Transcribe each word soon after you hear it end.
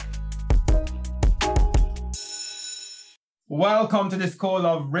Welcome to the School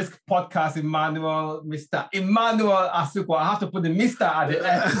of Risk podcast, Emmanuel, Mr. Emmanuel Asukwa. I have to put the Mr. at the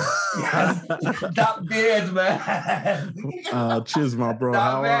end. Yes. That beard, man. Cheers, my bro.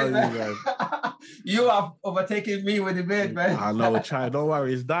 How are you, man? You have overtaken me with the beard, man. I know, try. Don't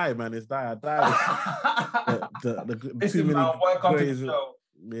worry, it's dying, man. It's dying. Listen, man, welcome to the show.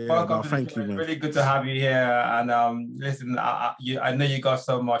 Yeah, welcome. Thank you, man. Really good to have you here. And listen, I know you got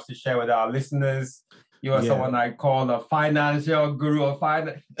so much to share with our listeners. You are someone I call a financial guru of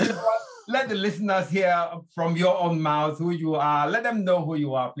finance. Let the listeners hear from your own mouth who you are. Let them know who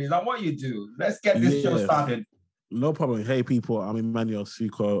you are, please, and what you do. Let's get this show started. No problem. Hey, people, I'm Emmanuel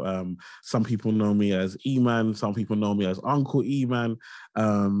Asukwa. Some people know me as E-Man. Some people know me as Uncle E-Man.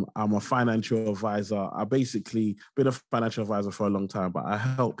 I'm a financial advisor. I basically been a financial advisor for a long time, but I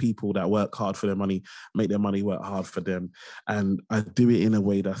help people that work hard for their money, make their money work hard for them. And I do it in a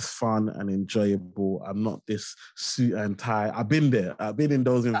way that's fun and enjoyable. I'm not this suit and tie. I've been there. I've been in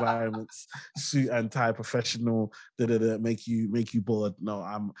those environments, suit and tie, professional, make you bored.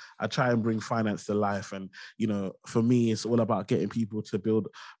 No, I try and bring finance to life. And, you know, for me, it's all about getting people to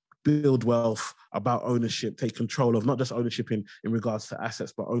build wealth, about ownership, take control of not just ownership in regards to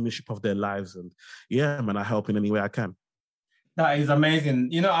assets, but ownership of their lives. And yeah, man, I help in any way I can. That is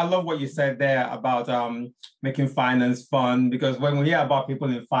amazing. You know, I love what you said there about making finance fun, because when we hear about people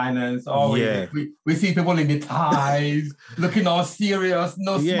in finance, we see people in the ties, looking all serious,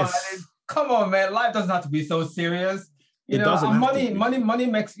 smiling. Come on, man, life doesn't have to be so serious. You know, money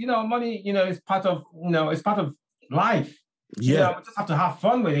makes, money, is part of, it's part of life. Yeah. We just have to have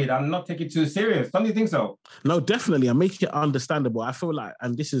fun with it and not take it too serious. Don't you think so? No, definitely. And make it understandable. I feel like,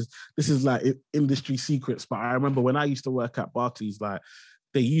 and this is like industry secrets, but I remember when I used to work at Barclays, like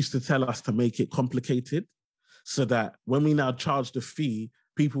they used to tell us to make it complicated so that when we now charge the fee,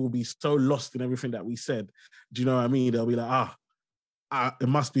 people will be so lost in everything that we said. Do you know what I mean? They'll be like, it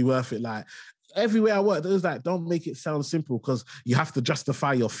must be worth it. Like everywhere I work, there's like, don't make it sound simple because you have to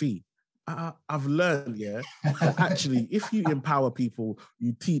justify your fee. I've learned, that actually, if you empower people,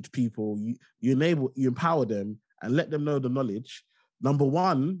 you teach people, you empower them and let them know the knowledge. Number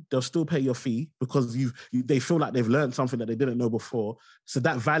one, they'll still pay your fee because they feel like they've learned something that they didn't know before. So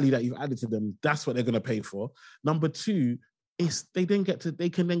that value that you've added to them, that's what they're going to pay for. Number two, they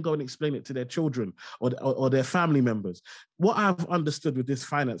can then go and explain it to their children or their family members. What I've understood with this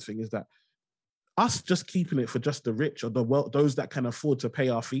finance thing is that us just keeping it for just the rich or those that can afford to pay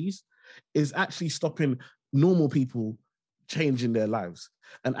our fees is actually stopping normal people changing their lives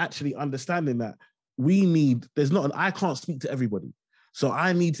and actually understanding that I can't speak to everybody. So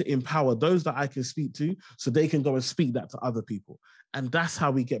I need to empower those that I can speak to so they can go and speak that to other people. And that's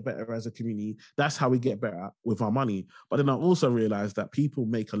how we get better as a community. That's how we get better with our money. But then I also realized that people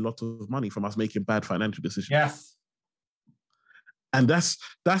make a lot of money from us making bad financial decisions. Yes. And that's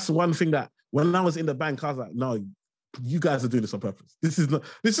one thing that when I was in the bank, I was like, no, you guys are doing this on purpose. This is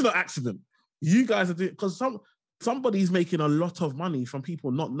not accident. You guys are doing, because somebody's making a lot of money from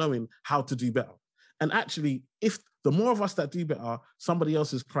people not knowing how to do better. And actually, if the more of us that do better, somebody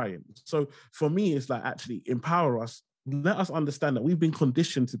else is crying. So for me, it's like actually empower us. Let us understand that we've been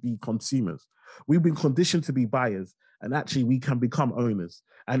conditioned to be consumers. We've been conditioned to be buyers, and actually we can become owners.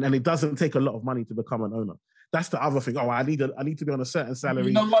 And it doesn't take a lot of money to become an owner. That's the other thing. I need to be on a certain salary.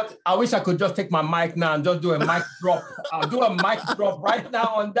 You know what? I wish I could just take my mic now and just do a mic drop. I'll do a mic drop right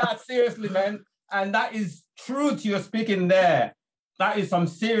now on that. Seriously, man. And that is truth you're speaking there. That is some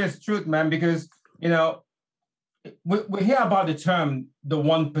serious truth, man, because, we hear about the term, the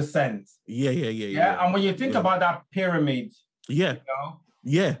 1%. Yeah. And when you think about that pyramid, yeah,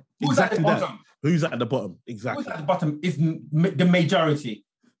 who's exactly at the bottom? Who's at the bottom? Exactly. Who's at the bottom is the majority.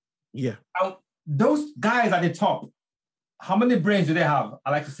 Yeah. And those guys at the top, how many brains do they have?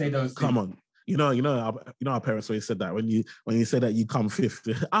 I like to say those. Come on, our parents always said that when you say that you come fifth.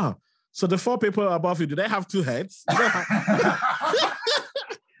 So the four people above you, do they have two heads?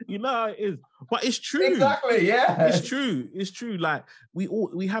 You know how it is, but it's true. Exactly, yeah. It's true. Like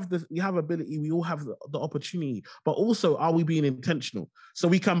we have ability, we all have the opportunity, but also are we being intentional? So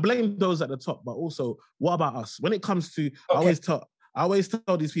we can blame those at the top, but also what about us? When it comes to, I always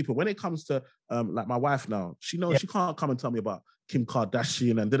tell these people, when it comes to like my wife now, she knows she can't come and tell me about Kim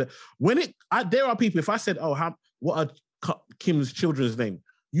Kardashian and did it. There are people, if I said, what are Kim's children's name?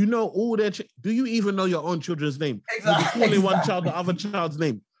 You know all their. Do you even know your own children's name? Exactly. Only one child, the other child's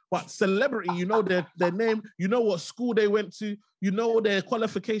name. but celebrity, you know their name, you know what school they went to, you know their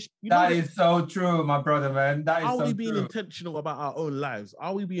qualification. That is so true, my brother, man. That is so true. Are we being intentional about our own lives?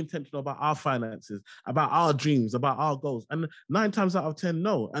 Are we being intentional about our finances, about our dreams, about our goals? And 9 times out of 10,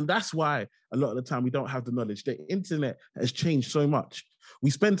 no. And that's why a lot of the time we don't have the knowledge. The internet has changed so much. We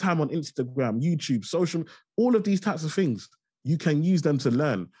spend time on Instagram, YouTube, social, all of these types of things. You can use them to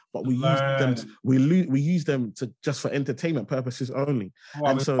learn, but we use them to just for entertainment purposes only.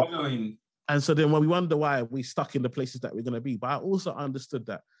 Well, and so then when we wonder why we're stuck in the places that we're going to be. But I also understood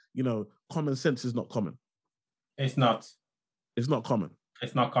that, you know, common sense is not common. It's not. It's not common.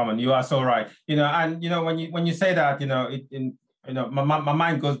 It's not common. You are so right. You know, and you know when you say that, you know, my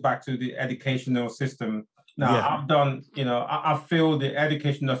mind goes back to the educational system. Now I feel the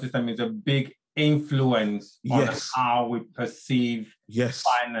educational system is a big influence on how we perceive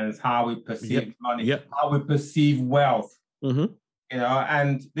finance, how we perceive money, how we perceive wealth. Mm-hmm. You know,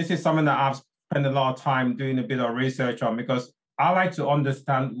 and this is something that I've spent a lot of time doing a bit of research on, because I like to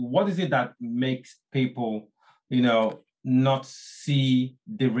understand what is it that makes people, you know, not see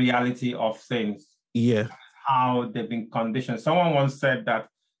the reality of things. Yeah. How they've been conditioned. Someone once said that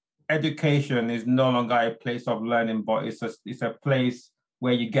education is no longer a place of learning, but it's a place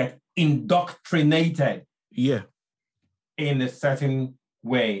where you get indoctrinated in a certain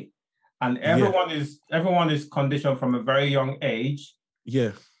way. And everyone is conditioned from a very young age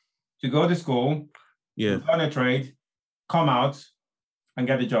to go to school, learn a trade, come out and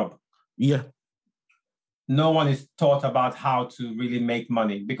get a job. Yeah. No one is taught about how to really make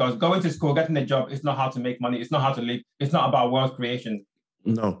money, because going to school, getting a job is not how to make money. It's not how to live. It's not about wealth creation.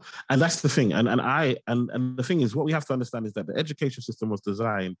 No, and that's the thing. And the thing is, what we have to understand is that the education system was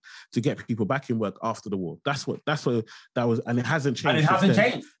designed to get people back in work after the war. That's what that was, and it hasn't changed. And it hasn't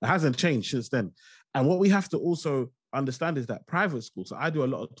changed. It hasn't changed since then. And what we have to also understand is that private school. So I do a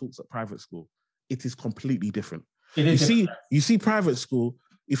lot of talks at private school. It is completely different. You see private school.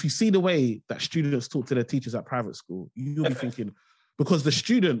 If you see the way that students talk to their teachers at private school, you'll be thinking, because the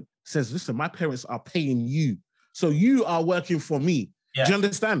student says, "Listen, my parents are paying you, so you are working for me." Yes. Do you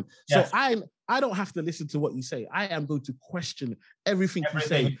understand? Yes. So I don't have to listen to what you say. I am going to question everything you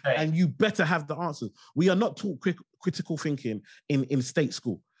say, and you better have the answers. We are not taught critical thinking in state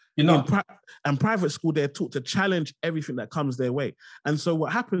school. You know, and private school, they're taught to challenge everything that comes their way. And so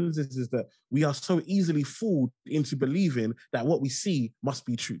what happens is that we are so easily fooled into believing that what we see must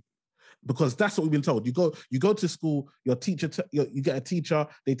be true. Because that's what we've been told. You go to school, your teacher, you get a teacher,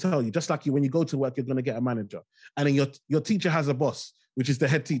 they tell you, just like when you go to work, you're going to get a manager. And then your teacher has a boss, which is the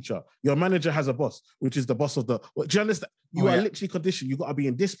head teacher. Your manager has a boss, which is the boss of the... Do you understand? You are literally conditioned. You got to be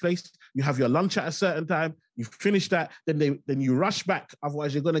in this place. You have your lunch at a certain time. You finish that, then you rush back.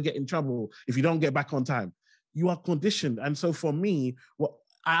 Otherwise, you're going to get in trouble if you don't get back on time. You are conditioned. And so for me,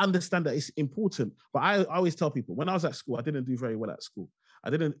 I understand that it's important. But I always tell people, when I was at school, I didn't do very well at school.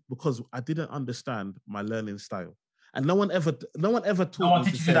 Because I didn't understand my learning style. And no one ever taught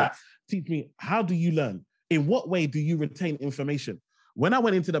me to say, teach me, how do you learn? In what way do you retain information? When I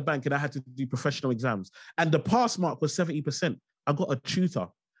went into the bank and I had to do professional exams and the pass mark was 70%, I got a tutor.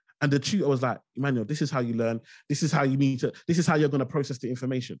 And the tutor was like, Emmanuel, this is how you learn. This is how you're going to process the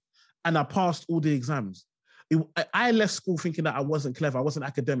information. And I passed all the exams. I left school thinking that I wasn't clever. I wasn't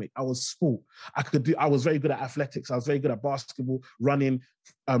academic. I was sport. I was very good at athletics. I was very good at basketball, running,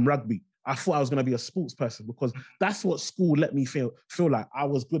 rugby. I thought I was going to be a sports person because that's what school let me feel like I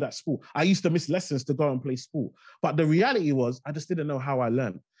was good at sport. I used to miss lessons to go and play sport. But the reality was I just didn't know how I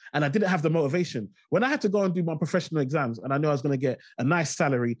learned. And I didn't have the motivation. When I had to go and do my professional exams and I knew I was going to get a nice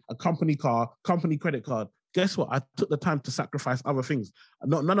salary, a company car, company credit card, guess what? I took the time to sacrifice other things.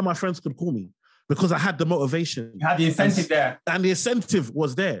 None of my friends could call me because I had the motivation. You had the incentive there. And the incentive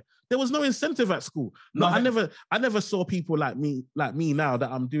was there. There was no incentive at school. No, I never saw people like me now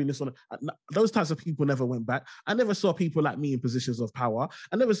that I'm doing this those types of people never went back. I never saw people like me in positions of power.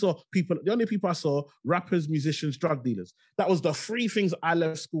 I never saw people, the only people I saw, rappers, musicians, drug dealers. That was the three things I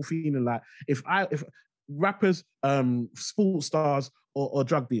left school feeling like. If rappers, sports stars, or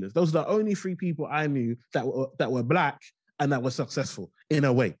drug dealers, those are the only three people I knew that were black and that were successful in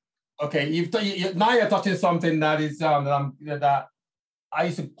a way. Okay, now you're touching something that is that I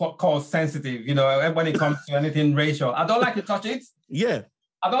used to call sensitive, when it comes to anything racial. I don't like to touch it. Yeah.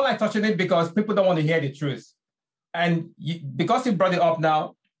 I don't like touching it because people don't want to hear the truth. And because you brought it up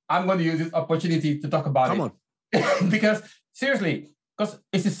now, I'm going to use this opportunity to talk about it. Come on. Because, seriously, because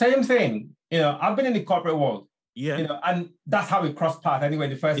it's the same thing. I've been in the corporate world. Yeah. And that's how we cross paths anyway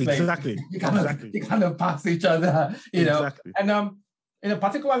in the first place. Exactly. You kind of pass each other, Exactly. And,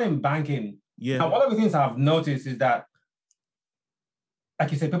 particularly in banking, yeah. Now, one of the things I've noticed is that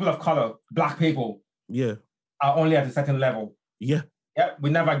like you said, people of color, Black people, are only at a certain level. Yeah,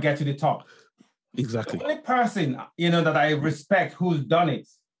 we never get to the top. Exactly. The only person that I respect who's done it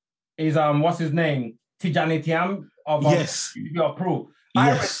is what's his name, Tijani Thiam of Pro.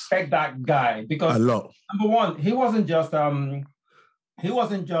 I respect that guy because a lot. Number one, he wasn't just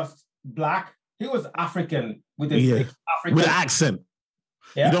Black. He was African with a African with an accent.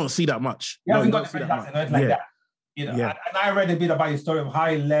 Yeah. You don't see that much. He hasn't got the accent like that. And I read a bit about his story of how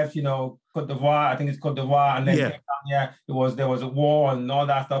he left, Cote d'Ivoire. I think it's Cote d'Ivoire, and then came down here. There was a war and all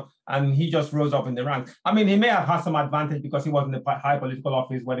that stuff, and he just rose up in the ranks. I mean, he may have had some advantage because he was in the high political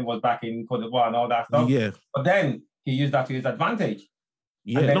office when he was back in Cote d'Ivoire and all that stuff. Yeah. But then he used that to his advantage.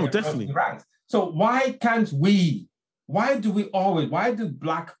 Yeah, no, definitely. So why can't we? Why do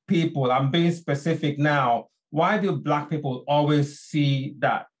Black people, I'm being specific now, why do Black people always see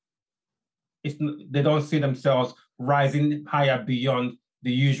that they don't see themselves rising higher beyond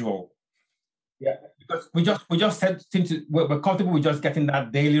the usual? Yeah, because we're comfortable with just getting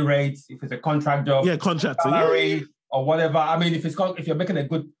that daily rate, if it's a contract job, salary or whatever. I mean, if you're making a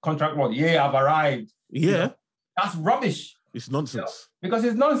good contract role, I've arrived. That's rubbish. It's nonsense. Because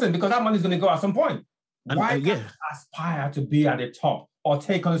it's nonsense, because that money is going to go at some point. Why can't you aspire to be at the top or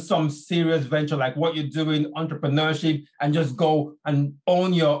take on some serious venture like what you're doing, entrepreneurship, and just go and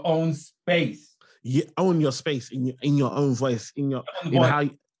own your own space? Yeah, own your space in your own voice,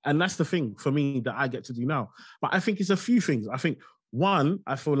 and that's the thing for me that I get to do now. But I think it's a few things. I think one,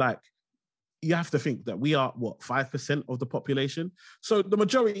 I feel like you have to think that we are 5% of the population. So the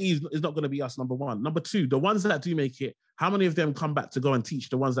majority is not going to be us, number one. Number two, the ones that do make it, how many of them come back to go and teach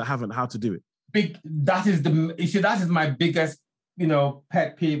the ones that haven't how to do it? That is my biggest,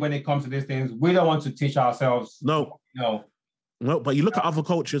 pet peeve when it comes to these things. We don't want to teach ourselves. No. But you look at other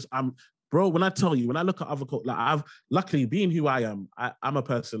cultures. Bro, when I look at other cultures, like luckily being who I am, I'm a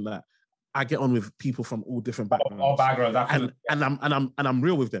person that I get on with people from all different backgrounds. All backgrounds, absolutely. And I'm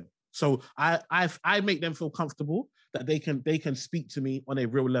real with them. So I make them feel comfortable that they can speak to me on a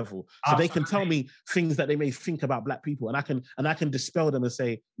real level. So Absolutely. They can tell me things that they may think about Black people, and I can dispel them and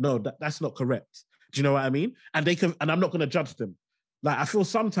say, no, that's not correct. Do you know what I mean? And I'm not going to judge them. Like, I feel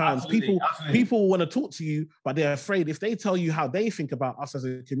sometimes people want to talk to you, but they're afraid if they tell you how they think about us as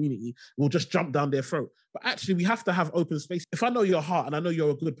a community, we'll just jump down their throat. But actually, we have to have open space. If I know your heart and I know you're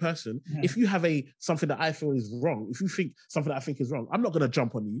a good person, if you have something that I feel is wrong, if you think something that I think is wrong, I'm not going to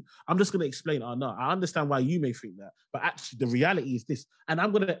jump on you. I'm just going to explain, no, I understand why you may think that, but actually the reality is this, and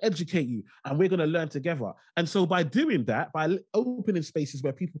I'm going to educate you, and we're going to learn together. And so by doing that, by opening spaces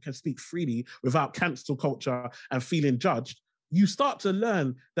where people can speak freely without cancel culture and feeling judged, you start to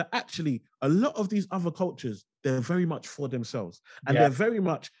learn that actually a lot of these other cultures, they're very much for themselves. And they're very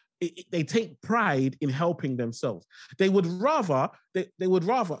much, they take pride in helping themselves. They would rather,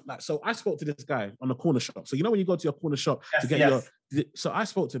 so I spoke to this guy on the corner shop. So when you go to your corner shop to get so I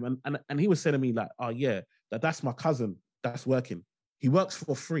spoke to him and he was saying to me like, that's my cousin that's working. He works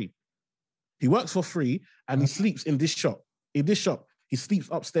for free. And he sleeps in this shop. He sleeps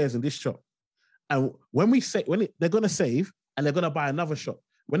upstairs in this shop. And when they're going to save, and they're going to buy another shop.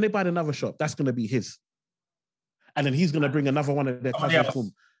 When they buy another shop, that's going to be his. And then he's going to bring another one of their cousins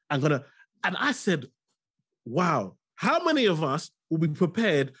home. And I said, wow, how many of us will be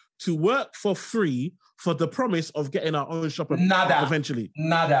prepared to work for free for the promise of getting our own shop eventually?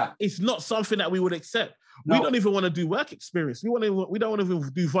 Nada. It's not something that we would accept. No. We don't even want to do work experience. We don't want to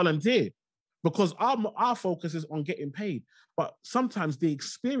even do volunteer, because our focus is on getting paid. But sometimes the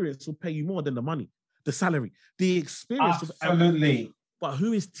experience will pay you more than the money. The salary, the experience. Absolutely. But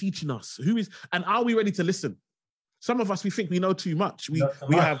who is teaching us? And are we ready to listen? Some of us, we think we know too much.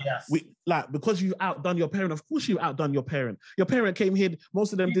 Because you've outdone your parent. Of course, you've outdone your parent. Your parent came here.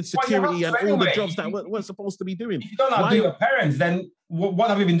 Most of them did security and all the jobs that weren't supposed to be doing. If you don't outdo your parents, then what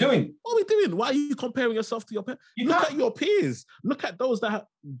have you been doing? What are we doing? Why are you comparing yourself to your parents? Look at your peers. Look at those that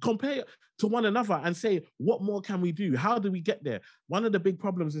compare to one another and say, what more can we do? How do we get there? One of the big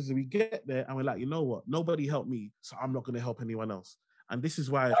problems is that we get there and we're like, you know what? Nobody helped me, so I'm not going to help anyone else. And this is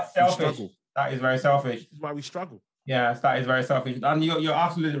why we struggle. That is very selfish. This is why we struggle. Yes, that is very selfish. And you're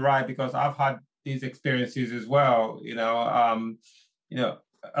absolutely right, because I've had these experiences as well.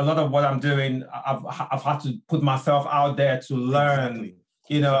 A lot of what I'm doing, I've had to put myself out there to learn.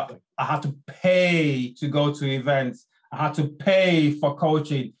 Exactly. I had to pay to go to events. I had to pay for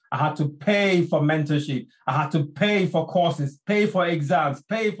coaching. I had to pay for mentorship. I had to pay for courses, pay for exams,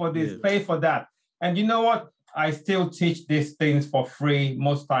 pay for this, pay for that. And you know what? I still teach these things for free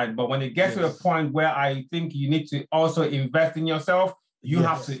most times. But when it gets to a point where I think you need to also invest in yourself, you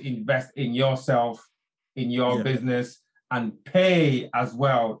have to invest in yourself, in your business, and pay as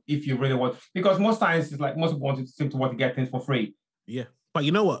well if you really want. Because most times it's like most people seem to want to get things for free. Yeah. But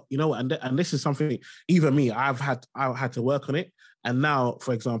you know what, and this is something, even me, I've had to work on it. And now,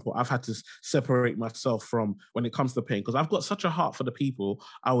 for example, I've had to separate myself from when it comes to paying, because I've got such a heart for the people.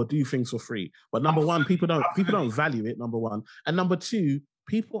 I will do things for free. But number one, people don't value it, number one. And number two,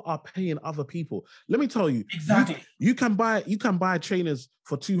 people are paying other people. Let me tell you, exactly. You can buy trainers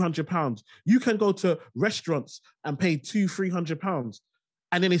for £200. You can go to restaurants and pay £200-300,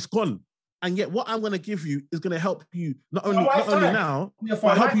 and then it's gone. And yet, what I'm going to give you is going to help you not only now,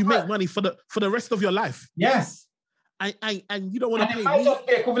 but help you make money for the rest of your life. Yes. And you don't want to pay me. Might just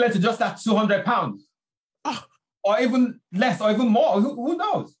be equivalent to just that £200, or even less, or even more. Who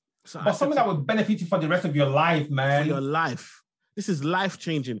knows? But something that would benefit you for the rest of your life, man. For your life. This is life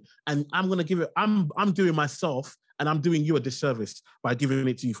changing, and I'm going to give it. I'm doing myself. And I'm doing you a disservice by giving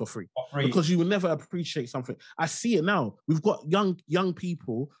it to you for free. Because you will never appreciate something. I see it now. We've got young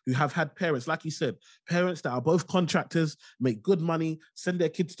people who have had parents, like you said, parents that are both contractors, make good money, send their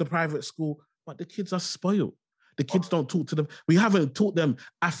kids to private school, but the kids are spoiled. The kids don't talk to them. We haven't taught them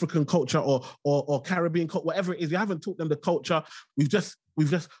African culture or Caribbean culture, whatever it is. We haven't taught them the culture. We've just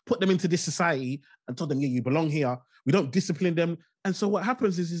put them into this society and told them, yeah, you belong here. We don't discipline them. And so what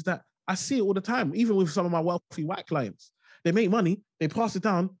happens is that I see it all the time, even with some of my wealthy white clients. They make money, they pass it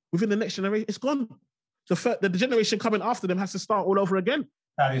down, within the next generation, it's gone. The generation coming after them has to start all over again.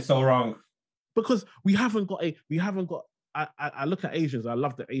 That is so wrong. Because we haven't got, I look at Asians, I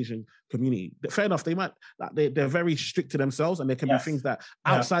love the Asian community. Fair enough, they're very strict to themselves, and there can be things that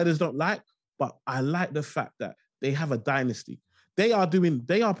outsiders don't like, but I like the fact that they have a dynasty. They are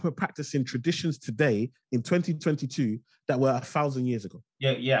practicing traditions today in 2022 that were 1,000 years ago.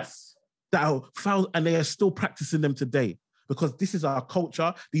 Yeah, yes. And they are still practicing them today, because this is our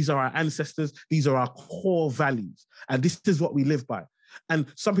culture, these are our ancestors, these are our core values, and this is what we live by. And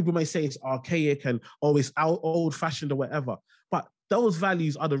some people may say it's archaic and it's old-fashioned or whatever, but those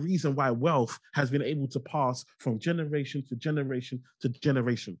values are the reason why wealth has been able to pass from generation to generation to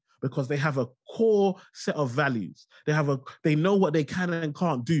generation, because they have a core set of values. They know what they can and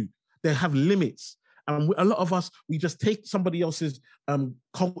can't do. They have limits. And a lot of us, we just take somebody else's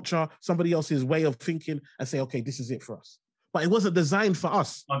culture, somebody else's way of thinking and say, okay, this is it for us. But it wasn't designed for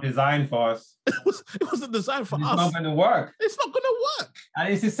us. Not designed for us. It wasn't designed for us. It's not going to work. It's not going to work.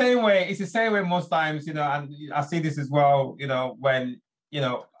 And it's the same way most times, and I see this as well, when,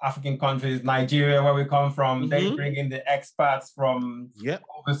 African countries, Nigeria, where we come from, they bring in the expats from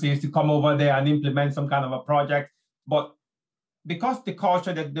overseas to come over there and implement some kind of a project. But because the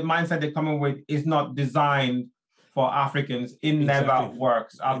culture, the mindset they're coming with is not designed for Africans, it never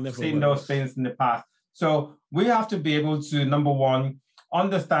works. I've seen those things in the past. So we have to be able to, number one,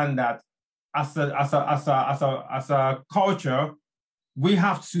 understand that as a culture, we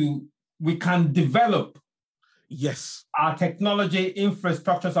can develop our technology,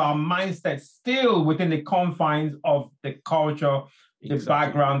 infrastructures, our mindset still within the confines of the culture, the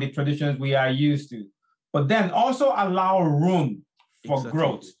background, the traditions we are used to. But then also allow room for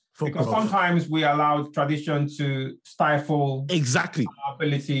growth. Because sometimes we allow tradition to stifle our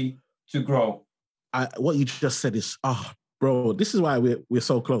ability to grow. What you just said is, bro, this is why we're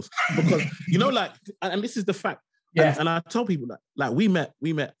so close. Because, and this is the fact. Yes. And I tell people that, we met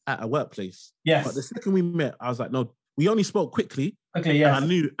at a workplace. Yes. But the second we met, I was like, no, we only spoke quickly. Okay, yes.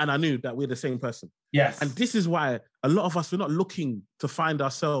 And I knew that we're the same person. Yes. And this is why a lot of us, we're not looking to find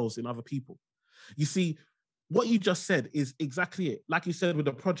ourselves in other people. You see, what you just said is exactly it. Like you said with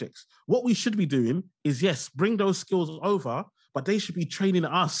the projects, what we should be doing is, bring those skills over, but they should be training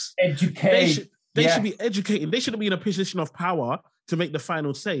us. Educate. They should be educating. They shouldn't be in a position of power to make the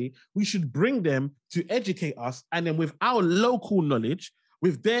final say. We should bring them to educate us. And then with our local knowledge,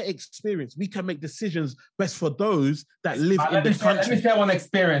 with their experience, we can make decisions best for those that live in the country. Let me share one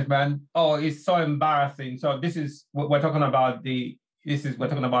experience, man. Oh, it's so embarrassing. So we're talking about a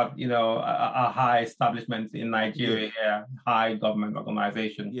high establishment in Nigeria, high government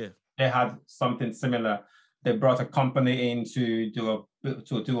organization. Yeah. They had something similar. They brought a company in to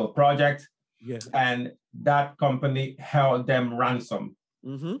do a project. Yeah. And that company held them ransom.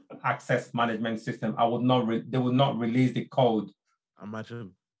 Access management system. They would not release the code.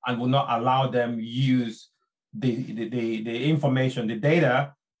 Imagine. And would not allow them use the information, the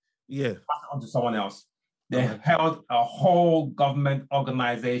data, onto someone else. They held a whole government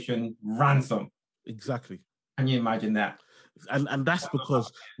organization ransom. Exactly. Can you imagine that? And that's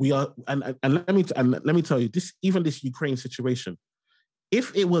because we are. And let me tell you this. Even this Ukraine situation,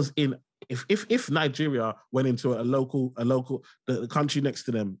 if it was in. If Nigeria went into the country next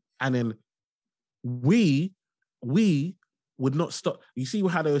to them, and then we would not stop. You see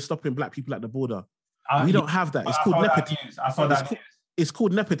how they were stopping black people at the border? We don't have that. It's I called nepotism. I saw that. It's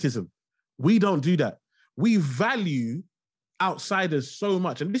called nepotism. We don't do that. We value outsiders so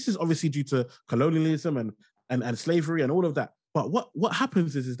much. And this is obviously due to colonialism and slavery and all of that. But what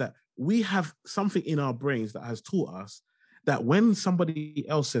happens is that we have something in our brains that has taught us that when somebody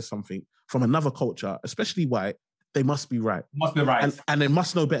else says something from another culture, especially white, they must be right. Must be right. And they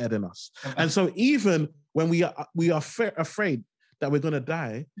must know better than us. And so even when we are afraid that we're going to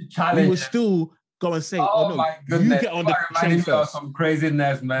die, we will still go and say, oh no, my goodness. You get on the plane first. Some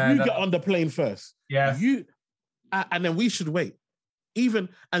craziness, man. You get on the plane first. Yes. And then we should wait. And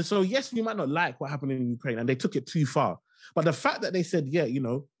so, yes, you might not like what happened in Ukraine and they took it too far. But the fact that they said, yeah,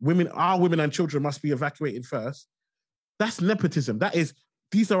 our women and children must be evacuated first, that's nepotism. That is,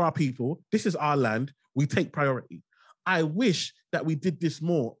 these are our people. This is our land. We take priority. I wish that we did this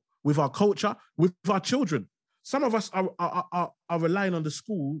more with our culture, with our children. Some of us are relying on the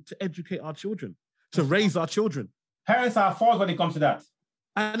school to educate our children, to raise our children. Parents are false when it comes to that.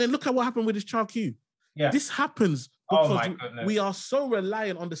 And then look at what happened with this child queue. Yeah. This happens because we are so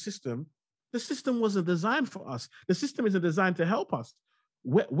reliant on the system. The system wasn't designed for us. The system isn't designed to help us.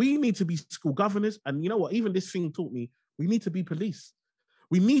 We need to be school governors. And you know what? Even this thing taught me, we need to be police.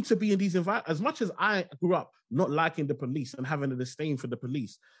 We need to be in these environments. As much as I grew up not liking the police and having a disdain for the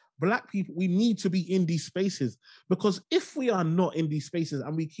police, Black people, we need to be in these spaces, because if we are not in these spaces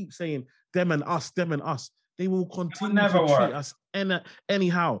and we keep saying them and us, they will continue to treat us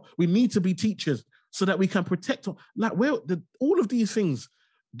anyhow. We need to be teachers so that we can protect, all of these things,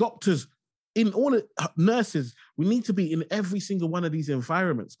 doctors, nurses, we need to be in every single one of these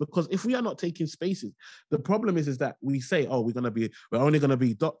environments, because if we are not taking spaces, the problem is that we say, we're only going to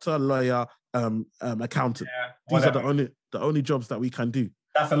be doctor, lawyer, accountant. Yeah, these are the only jobs that we can do.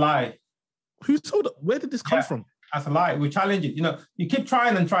 That's a lie. Who told us? Where did this come from? That's a lie. We challenge it. You keep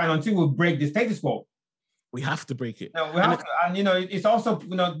trying and trying until we break the status quo. We have to break it. We have to. And it's also,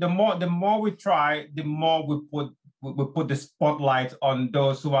 the more we try, the more we put the spotlight on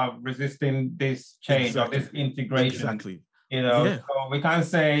those who are resisting this change or this integration. Exactly. So we can't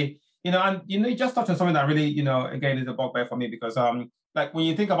say, and you just touched on something that really, again, is a bugbear for me, because like when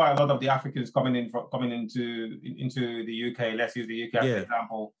you think about a lot of the Africans coming into the UK, let's use the UK as an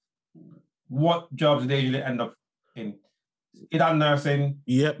example, what jobs do they usually end up in? Either nursing.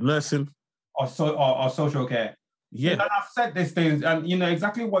 Yep, nursing. Or social care. Yeah. And I've said these things, and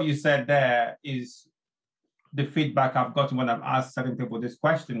exactly what you said there is the feedback I've gotten when I've asked certain people this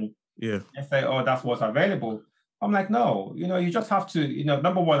question. Yeah. They say, that's what's available. I'm like, no, you just have to,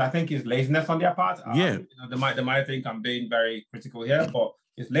 number one, I think is laziness on their part. Yeah. They might think I'm being very critical here, but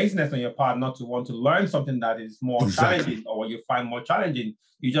it's laziness on your part not to want to learn something that is more challenging, or what you find more challenging.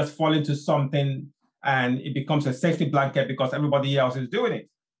 You just fall into something and it becomes a safety blanket because everybody else is doing it.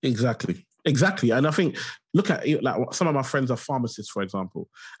 Exactly. And I think, look at it, like some of my friends are pharmacists, for example,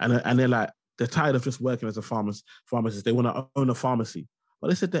 and they're tired of just working as a pharmacist. They want to own a pharmacy. But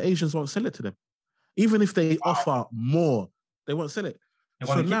they said the Asians won't sell it to them. Even if they offer more, they won't sell it.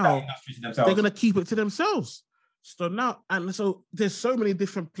 So now they're going to keep it to themselves. So now, and so there's so many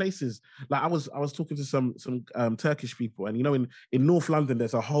different places. Like I was talking to some Turkish people, and in North London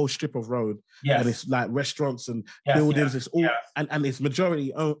there's a whole strip of road, and it's like restaurants and buildings. It's all and it's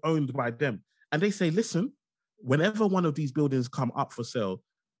majority owned by them. And they say, listen, whenever one of these buildings come up for sale,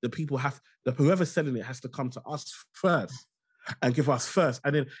 whoever's selling it has to come to us first and give us first.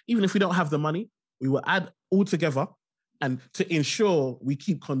 And then even if we don't have the money, we will add all together, and to ensure we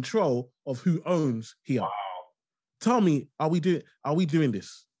keep control of who owns here. Wow. Tell me, are we doing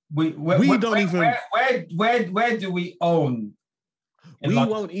this? Where do we own? We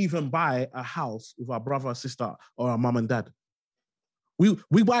won't even buy a house with our brother or sister or our mum and dad. We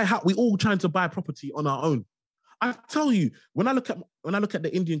buy a house. We all trying to buy property on our own. I tell you, when I look at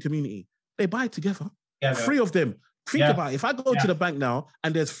the Indian community, they buy together. Yeah, three of them. Think about it. If I go to the bank now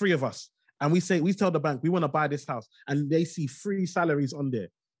and there's three of us, and we tell the bank we want to buy this house, and they see 3 salaries on there,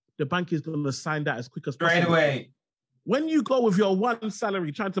 the bank is going to sign that as quick as possible. Straight away. When you go with your 1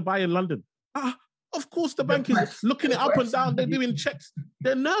 salary trying to buy in London, of course the bank is looking it up and down. They're doing checks.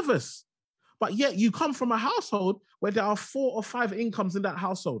 They're nervous. But yet you come from a household where there are 4 or 5 incomes in that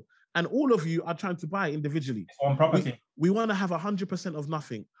household, and all of you are trying to buy individually. On property. We want to have 100% of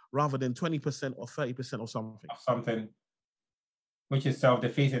nothing rather than 20% or 30% of something. Which is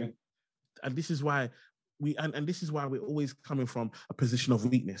self-defeating. And this is why we're always coming from a position of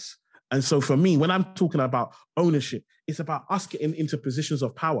weakness. And so for me, when I'm talking about ownership, it's about us getting into positions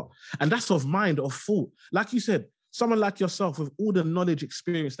of power. And that's of mind, of thought. Like you said, someone like yourself with all the knowledge,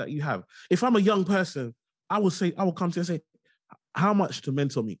 experience that you have. If I'm a young person, I will come to you and say, how much to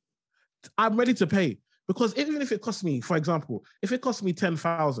mentor me. I'm ready to pay. Because even if it costs me, for example, if it costs me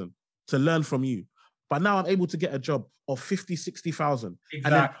 10,000 to learn from you, but now I'm able to get a job of 50, 60,000.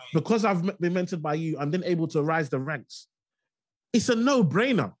 Exactly. And then because I've been mentored by you, I'm then able to rise the ranks. It's a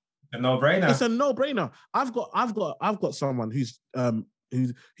no-brainer. A no-brainer. It's a no-brainer. I've got someone who's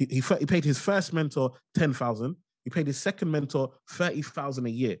he paid his first mentor 10,000. He paid his second mentor 30,000 a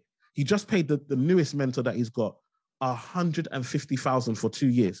year. He just paid the newest mentor that he's got 150,000 for 2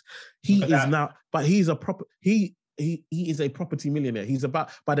 years. He is a property millionaire. He's about,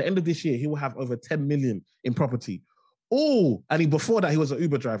 by the end of this year, he will have over 10 million in property. Before that, he was an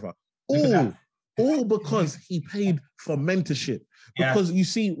Uber driver. All because he paid for mentorship. Because you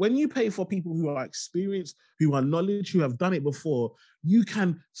see, when you pay for people who are experienced, who are knowledge, who have done it before, you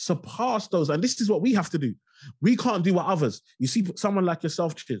can surpass those. And this is what we have to do. We can't do what others. You see, someone like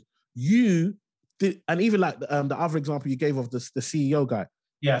yourself, Chiz, you did, and even like the other example you gave of the CEO guy.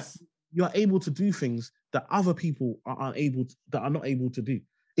 Yes. You are able to do things that other people are not able to do.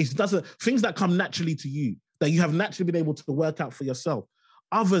 Things that come naturally to you, that you have naturally been able to work out for yourself.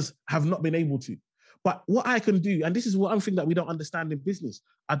 Others have not been able to. But what I can do, and this is one thing that we don't understand in business,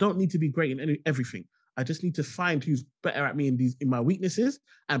 I don't need to be great in everything. I just need to find who's better at me in my weaknesses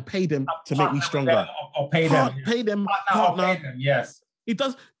and pay them to make me stronger. Or pay them. Pay them. Yes. It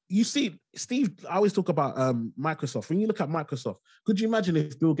does. You see, Steve, I always talk about Microsoft. When you look at Microsoft, could you imagine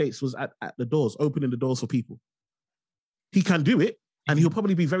if Bill Gates was at the doors, opening the doors for people? He can do it, and he'll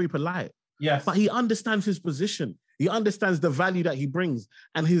probably be very polite. Yes. But he understands his position. He understands the value that he brings.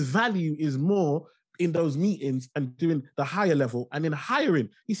 And his value is more in those meetings and doing the higher level and in hiring.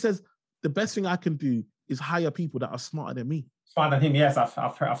 He says, the best thing I can do is hire people that are smarter than me. Smarter than him, yes.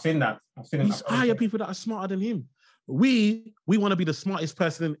 I've seen that. He's hire people that are smarter than him. We want to be the smartest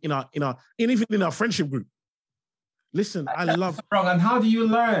person in our friendship group. Listen, I love. Wrong. And how do you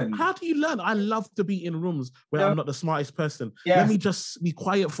learn? I love to be in rooms where I'm not the smartest person. Yes. Let me just be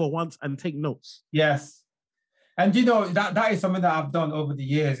quiet for once and take notes. Yes. And that is something that I've done over the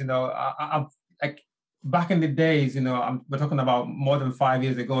years. I've like back in the days, we're talking about more than 5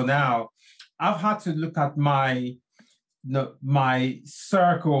 years ago now. I've had to look at my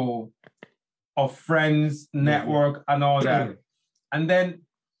circle of friends, network, and all that, and then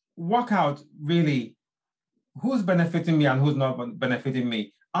work out really who's benefiting me and who's not benefiting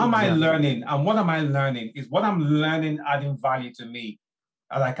me. Am I learning? And what am I learning? Is what I'm learning adding value to me,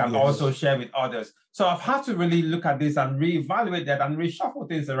 and I can also share with others. So I've had to really look at this and reevaluate that and reshuffle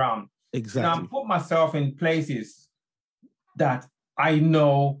things around. Exactly. And put myself in places that I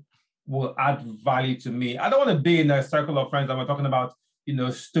know will add value to me. I don't want to be in a circle of friends that we're talking about,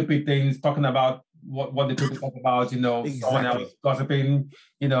 stupid things, talking about what the people talk about, someone else gossiping,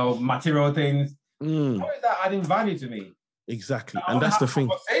 material things. How is that adding value to me? Exactly. And that's the thing.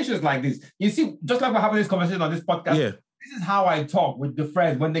 Conversations like this. You see, just like we're having this conversation on this podcast, this is how I talk with the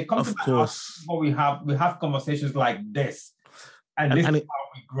friends. When they come to my house, we have conversations like this. And this is how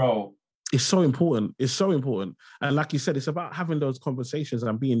we grow. It's so important. It's so important. And like you said, it's about having those conversations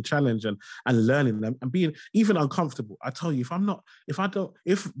and being challenged and learning them and being even uncomfortable. I tell you,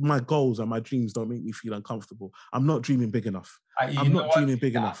 if my goals and my dreams don't make me feel uncomfortable, I'm not dreaming big enough. I'm not dreaming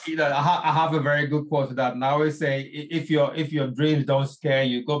big enough. I have a very good quote to that. And I always say, if your dreams don't scare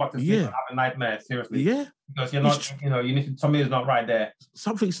you, go back to sleep and have a nightmare. Seriously. Yeah. Because you're not, something is not right there.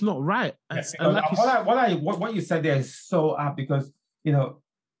 Something's not right. Yes, and like what you said there is so apt because,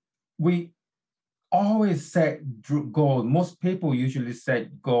 we always set goals. Most people usually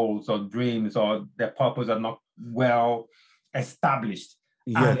set goals or dreams or their purpose are not well established.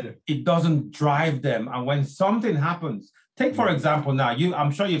 Yeah. And it doesn't drive them. And when something happens, take for example now,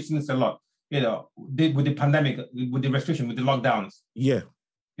 I'm sure you've seen this a lot, with the pandemic, with the restriction, with the lockdowns. Yeah.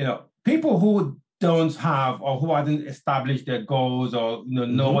 People who don't have or who haven't established their goals or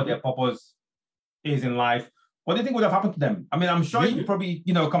know what their purpose is in life, what do you think would have happened to them? I mean, I'm sure you probably,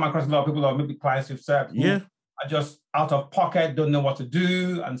 come across a lot of people or maybe clients who've served who are just out of pocket, don't know what to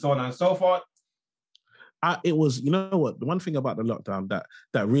do, and so on and so forth. It was, the one thing about the lockdown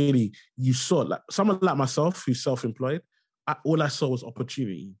that really you saw, like someone like myself who's self-employed, all I saw was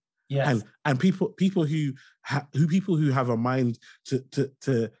opportunity. Yes. And people who have a mind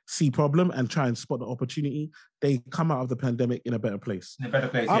to see problem and try and spot the opportunity, they come out of the pandemic in a better place.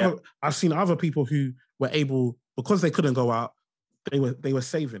 I've seen other people who were able, because they couldn't go out, they were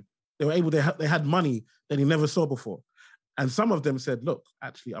saving. They were able. They had money that they never saw before. And some of them said, "Look,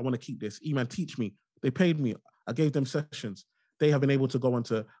 actually, I want to keep this. E-man, teach me." They paid me. I gave them sessions. They have been able to go on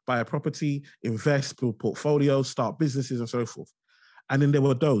to buy a property, invest, build portfolios, start businesses, and so forth. And then there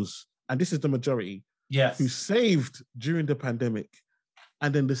were those, and this is the majority, Yes. who saved during the pandemic.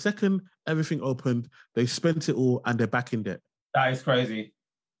 And then the second everything opened, they spent it all and they're back in debt. That is crazy.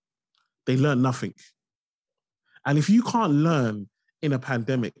 They learned nothing. And if you can't learn in a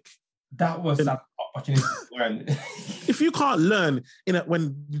pandemic, that was an opportunity to learn. If you can't learn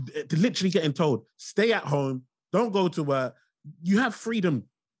when literally getting told, stay at home, don't go to work, you have freedom.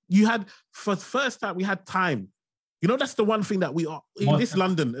 You had, for the first time, we had time. You know, that's the one thing that we are, in this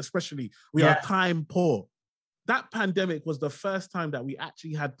London especially, we are time poor. That pandemic was the first time that we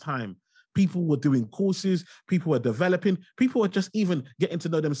actually had time. People were doing courses, people were developing, people were just even getting to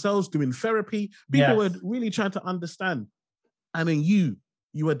know themselves, doing therapy. People were really trying to understand. And then you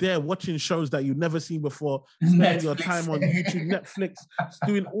were there watching shows that you'd never seen before, spending your time on YouTube, Netflix,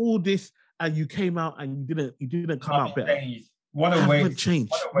 doing all this, and you came out and you didn't come out better. What a waste! Change.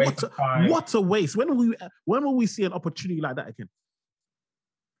 What a waste! When will we see an opportunity like that again?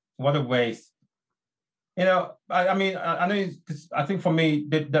 What a waste! You know, I mean, I know. I think for me,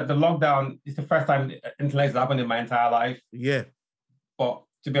 the lockdown is the first time anything like that happened in my entire life. Yeah. But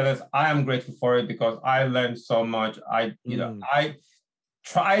to be honest, I am grateful for it because I learned so much. I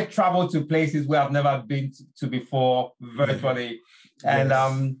traveled to places where I've never been to before virtually,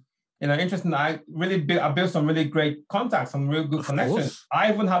 and you know, interesting. I built some really great contacts, some real good connections.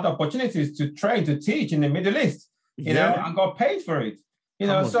 I even had opportunities to train, to teach in the Middle East, you know, and got paid for it. You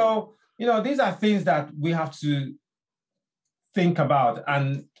know, so, you know, these are things that we have to think about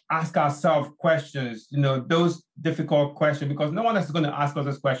and ask ourselves questions, you know, those difficult questions, because no one else is going to ask us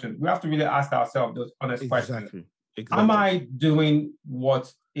those questions. We have to really ask ourselves those honest questions. Exactly. Am I doing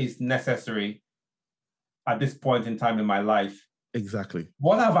what is necessary at this point in time in my life? Exactly.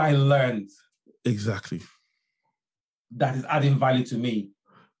 What have I learned? Exactly. That is adding value to me,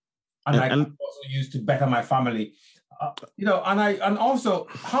 and I can also use to better my family. You know, and also,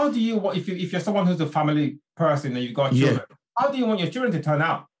 how do you, if you're someone who's a family person and you've got children, how do you want your children to turn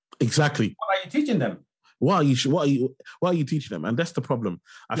out? Exactly. What are you teaching them? What are you teaching them? And that's the problem.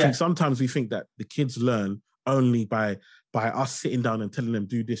 I think sometimes we think that the kids learn only by us sitting down and telling them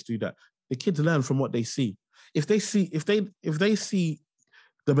do this, do that. The kids learn from what they see. If they see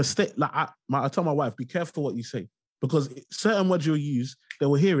the mistake, like I tell my wife, be careful what you say, because certain words you'll use, they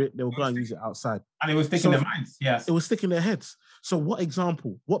will hear it, they will go and use it outside, and it will stick in their minds. Yes, it will stick in their heads. So, what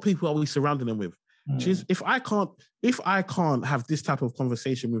people are we surrounding them with? Which is, if I can't have this type of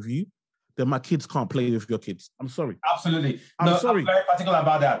conversation with you, then my kids can't play with your kids. I'm sorry. Absolutely. I'm sorry. I'm very particular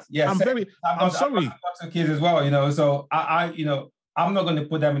about that. Yes, I'm sorry. I've got kids as well. You know, so I you know, I'm not going to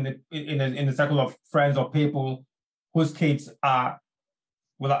put them in the circle of friends or people whose kids are,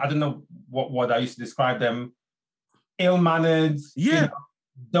 well, I don't know what I used to describe them, ill-mannered, you know,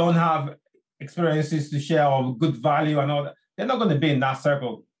 don't have experiences to share or good value and all that. They're not going to be in that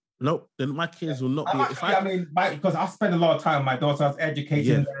circle. Nope, then my kids will not be. Because I spend a lot of time with my daughters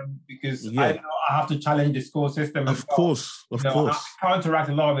educating them, because I know I have to challenge the school system. Of course. I counteract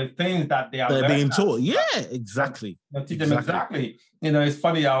a lot of the things that they're being taught. Yeah, exactly. Teach them exactly. You know, it's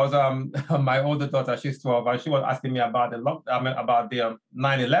funny. I was my older daughter, she's 12, and she was asking me about the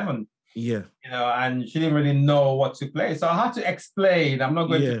 9/11. Yeah. You know, and she didn't really know what to play, so I had to explain. I'm not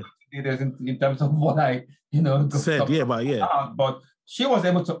going to do this in terms of what I, you know, said. But she was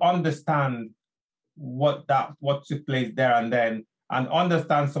able to understand what took place there and then, and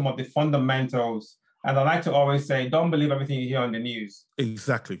understand some of the fundamentals. And I like to always say, don't believe everything you hear on the news.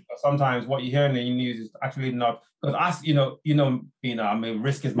 Exactly. Sometimes what you hear in the news is actually not, because I mean,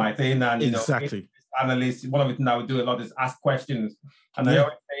 risk is my thing, and exactly. Analysts, one of the things I would do a lot is ask questions, and I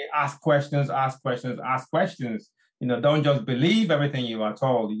always say, ask questions. You know, don't just believe everything you are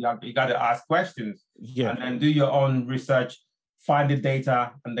told. You got to ask questions, and then do your own research. Find the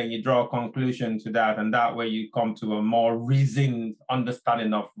data, and then you draw a conclusion to that, and that way you come to a more reasoned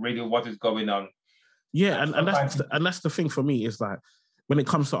understanding of really what is going on. Yeah, and that's the thing for me, is like, when it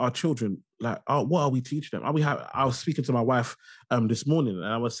comes to our children, like, what are we teaching them? I was speaking to my wife this morning, and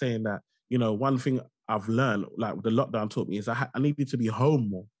I was saying that, you know, one thing I've learned, like the lockdown taught me, is I needed to be home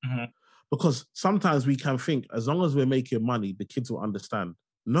more, because sometimes we can think as long as we're making money, the kids will understand.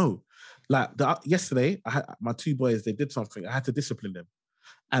 No. Like yesterday, I had my two boys, they did something. I had to discipline them.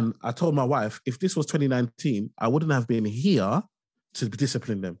 And I told my wife, if this was 2019, I wouldn't have been here to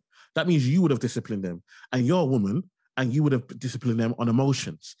discipline them. That means you would have disciplined them. And you're a woman, and you would have disciplined them on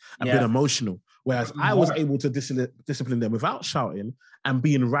emotions and been emotional. Whereas I was able to discipline them without shouting and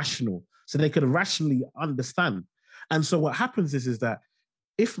being rational, so they could rationally understand. And so what happens is that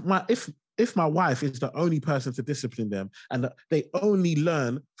if my wife is the only person to discipline them, and they only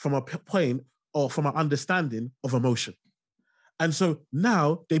learn from a point or from an understanding of emotion. And so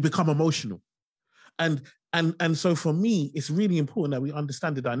now they become emotional. And so for me, it's really important that we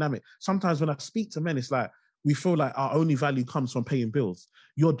understand the dynamic. Sometimes when I speak to men, it's like we feel like our only value comes from paying bills.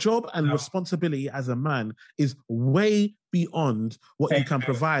 Your job and responsibility as a man is way beyond what you can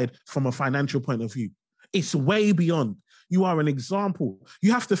provide from a financial point of view. It's way beyond. You are an example.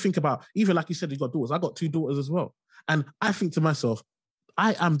 You have to think about, even like you said, you got daughters. I got 2 daughters as well. And I think to myself,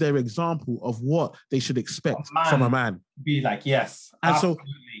 I am their example of what they should expect from a man. Be like, yes.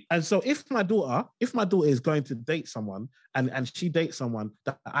 And so if my daughter is going to date someone and she dates someone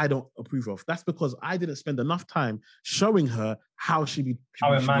that I don't approve of, that's because I didn't spend enough time showing her how she should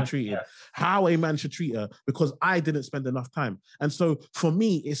be treated, how a man should treat her, because I didn't spend enough time. And so for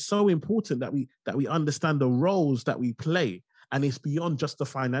me, it's so important that we understand the roles that we play, and it's beyond just the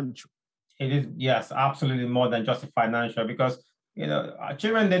financial. It is, yes, absolutely more than just the financial, because our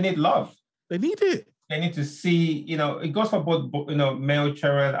children, they need love. They need it. They need to see, it goes for both, male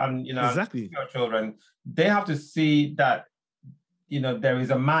children and, exactly. female children. They have to see that, there is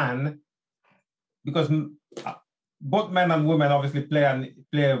a man, because both men and women obviously play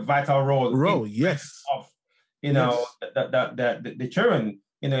a vital role. Yes. Of, the children.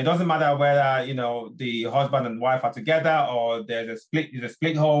 It doesn't matter whether, the husband and wife are together or there's a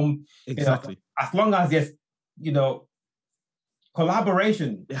split home. Exactly. As long as there's,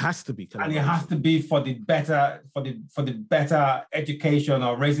 collaboration. It has to be collaboration. And it has to be for the better education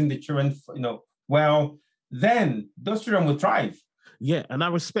or raising the children, well, then those children will thrive. Yeah, and I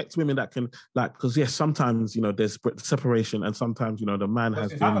respect women that can, because yes, sometimes, there's separation, and sometimes, the man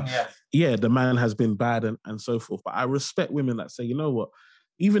has been, the man has been bad and so forth. But I respect women that say, you know what,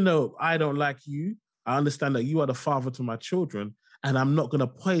 even though I don't like you, I understand that you are the father to my children, and I'm not going to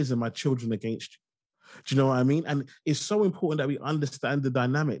poison my children against you. Do you know what I mean? And it's so important that we understand the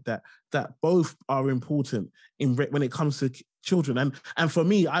dynamic that both are important when it comes to children. And for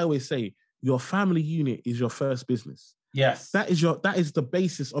me, I always say your family unit is your first business. Yes. That is the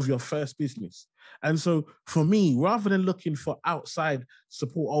basis of your first business. And so for me, rather than looking for outside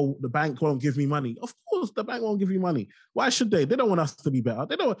support, the bank won't give me money. Of course, the bank won't give you money. Why should they? They don't want us to be better.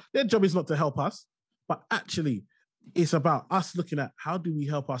 Their job is not to help us, but actually it's about us looking at how do we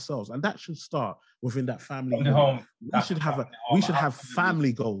help ourselves, and that should start within that family. From the home. We should have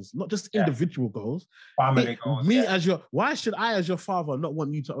family goals, not just individual goals. Family goals. Why should I, as your father, not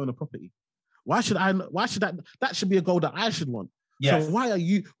want you to own a property? Why should that should be a goal that I should want? Yes. So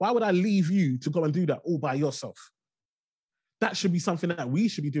why would I leave you to go and do that all by yourself? That should be something that we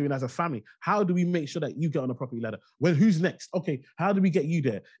should be doing as a family. How do we make sure that you get on a property ladder? Well, who's next? Okay, how do we get you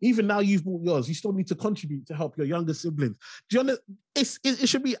there? Even now you've bought yours, you still need to contribute to help your younger siblings. Do you understand? It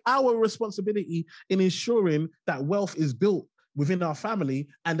should be our responsibility in ensuring that wealth is built within our family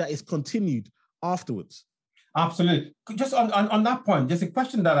and that it's continued afterwards. Absolutely. Just on that point, there's a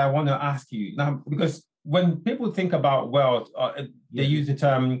question that I want to ask you now, because when people think about wealth, they use the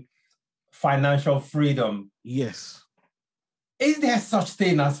term financial freedom. Yes. Is there such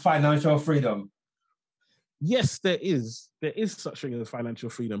thing as financial freedom? Yes, there is. There is such thing as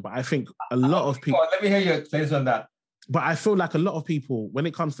financial freedom, but I think a lot of people... Let me hear your explanation on that. But I feel like a lot of people, when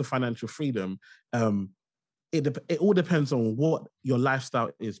it comes to financial freedom, it all depends on what your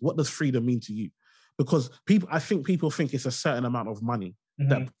lifestyle is. What does freedom mean to you? Because I think people think it's a certain amount of money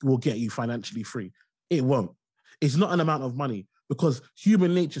that will get you financially free. It won't. It's not an amount of money, because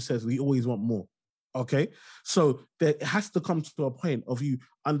human nature says we always want more. Okay, so there has to come to a point of you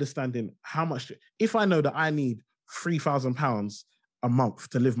understanding how much. If I know that I need £3,000 a month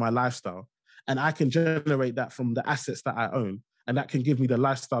to live my lifestyle, and I can generate that from the assets that I own, and that can give me the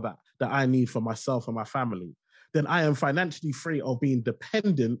lifestyle that I need for myself and my family, then I am financially free of being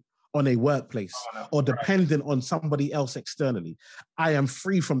dependent on a workplace or dependent on somebody else externally. I am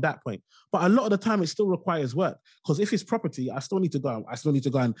free from that point. But a lot of the time it still requires work, because if it's property, I still need to go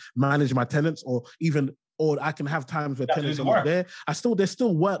and manage my tenants, or I can have times where tenants are not there. There's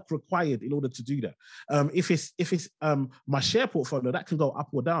still work required in order to do that. If it's my share portfolio, that can go up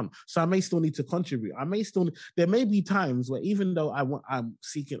or down. So I may still need to contribute. There may be times where, even though I'm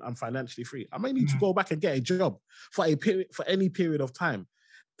financially free, I may need to go back and get a job for any period of time.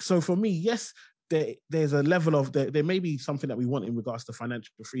 So for me, yes, there's a level of, there may be something that we want in regards to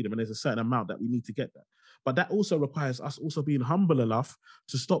financial freedom, and there's a certain amount that we need to get there. But that also requires us also being humble enough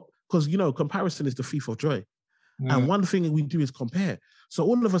to stop, because, comparison is the thief of joy. And one thing we do is compare. So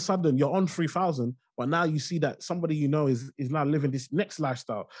all of a sudden you're on 3,000, but now you see that somebody is now living this next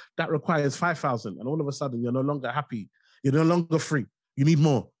lifestyle that requires 5,000. And all of a sudden you're no longer happy. You're no longer free. You need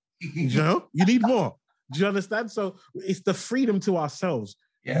more. You need more. Do you understand? So it's the freedom to ourselves.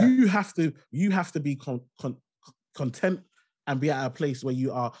 Yeah. You have to be content and be at a place where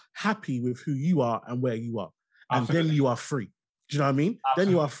you are happy with who you are and where you are. And Absolutely. then you are free. Do you know what I mean? Absolutely.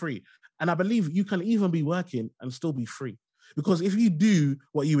 Then you are free. And I believe you can even be working and still be free. Because if you do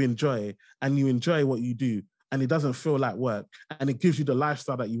what you enjoy and you enjoy what you do and it doesn't feel like work and it gives you the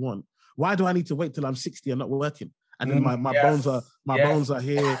lifestyle that you want, why do I need to wait till I'm 60 and not working? And then my bones are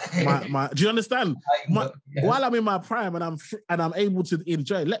here. Do you understand? While I'm in my prime and I'm able to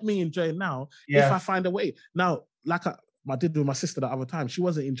enjoy, let me enjoy it now. If I find a way. Now, like I did with my sister the other time, she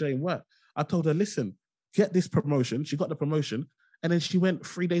wasn't enjoying work. I told her, listen, get this promotion. She got the promotion, and then she went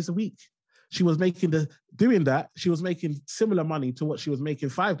 3 days a week. She was doing that. She was making similar money to what she was making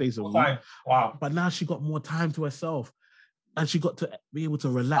 5 days a week. Wow! But now she got more time to herself. And she got to be able to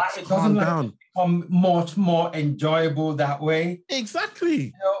relax, calm down. Become much more enjoyable that way.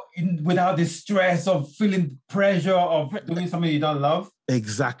 Exactly. Without the stress of feeling pressure of doing something you don't love.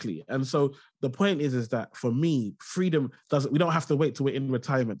 Exactly. And so the point is that for me, freedom we don't have to wait till we're in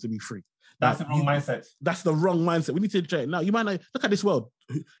retirement to be free. That's the wrong mindset. That's the wrong mindset. We need to enjoy it. Now, you might not look at this world.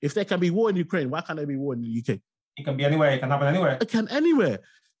 If there can be war in Ukraine, why can't there be war in the UK? It can be anywhere. It can happen anywhere. It can anywhere.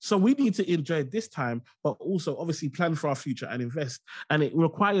 So we need to enjoy this time, but also obviously plan for our future and invest. And it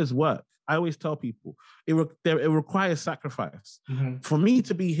requires work. I always tell people it requires sacrifice. Mm-hmm. For me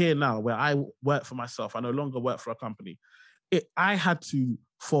to be here now, where I work for myself, I no longer work for a company. I had to,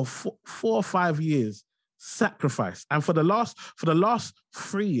 for 4 or 5 years, sacrifice. And for the last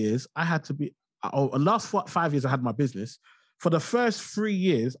 3 years, I had to be. Last 5 years, I had my business. For the first 3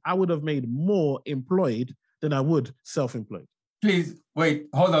 years, I would have made more employed than I would self-employed. Please, wait,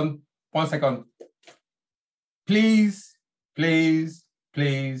 hold on 1 second. Please repeat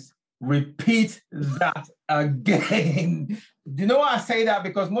that again. Do you know why I say that?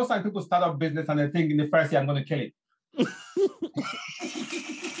 Because most times people start up business and they think in the first year, I'm going to kill it.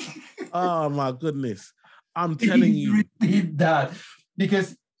 Oh, my goodness. I'm telling you. Repeat that.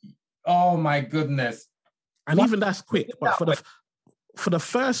 Because, oh, my goodness. And even that's quick. But for the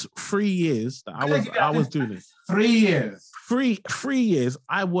first 3 years that I was doing it. 3 years. 3 years,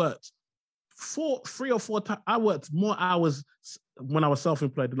 I worked 3 or 4 times. I worked more hours when I was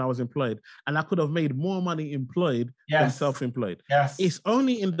self-employed than I was employed. And I could have made more money employed than self-employed. Yes. It's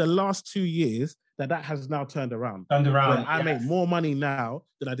only in the last 2 years that has now turned around. I make more money now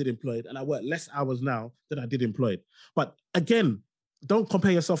than I did employed, and I work less hours now than I did employed. But again, don't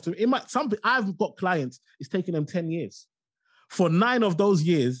compare yourself to I've got clients, it's taken them 10 years. For 9 of those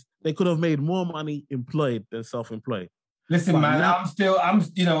years, they could have made more money employed than self-employed. Listen, but man, now,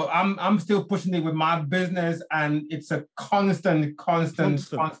 I'm still pushing it with my business, and it's a constant,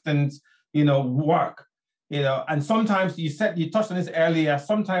 work. And sometimes you touched on this earlier.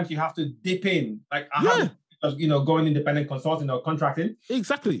 Sometimes you have to dip in, like going independent consulting or contracting.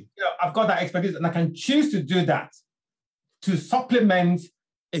 Exactly. I've got that expertise, and I can choose to do that to supplement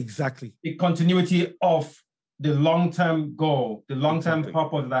exactly the continuity of the long-term goal, the long-term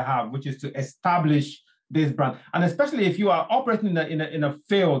purpose that I have, which is to establish this brand. And especially if you are operating in a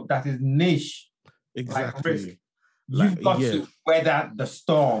field that is niche, like risk, you've got to weather the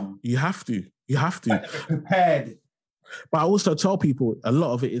storm. You have to. Be prepared. But I also tell people a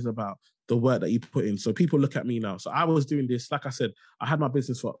lot of it is about the work that you put in. So people look at me now. So I was doing this, like I said, I had my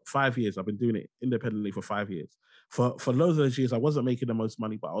business for 5 years. I've been doing it independently for 5 years. For loads of those years, I wasn't making the most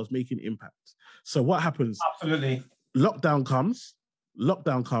money, but I was making impact. So what happens? Absolutely. Lockdown comes,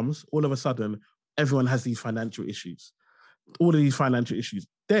 all of a sudden, everyone has these financial issues.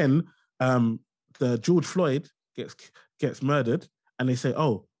 Then the George Floyd gets murdered, and they say,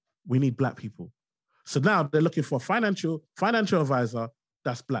 oh, we need Black people. So now they're looking for a financial advisor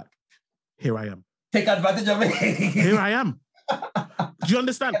that's Black. Here I am. Take advantage of it. Here I am. Do you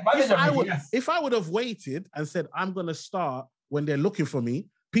understand? If I would have waited and said, I'm going to start when they're looking for me,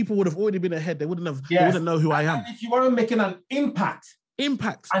 people would have already been ahead. They wouldn't know who I am. And if you weren't making an impact. And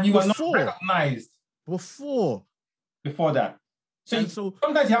you were not recognized. Before that. So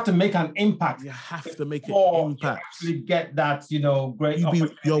sometimes you have to make an impact. You have to make an impact. You actually get that, great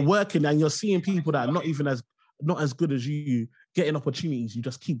you're working and you're seeing people that are not as good as you getting opportunities. You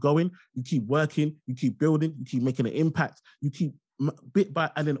just keep going, you keep working, you keep building, you keep making an impact, you keep bit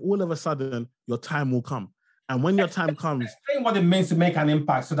by, and then all of a sudden your time will come. And when your time comes, explain what it means to make an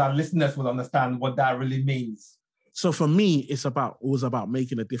impact so that listeners will understand what that really means. So for me, it was about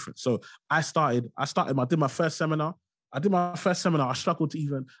making a difference. So I did my first seminar. I I struggled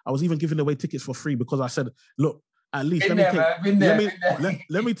I was even giving away tickets for free because I said, look, at least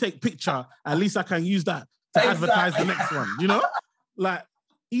let me take picture. At least I can use that to advertise the next one, Like,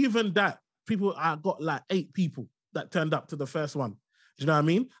 even that, I got like 8 people that turned up to the first one. Do you know what I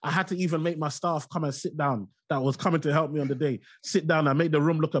mean? I had to even make my staff come and sit down that was coming to help me on the day. Sit down and make the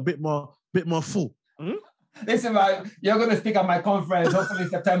room look a bit more full. Mm-hmm. Listen, man, you're going to speak at my conference, hopefully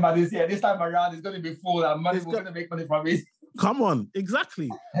September this year. This time around, it's going to be full and we're going to make money from it. Come on, exactly.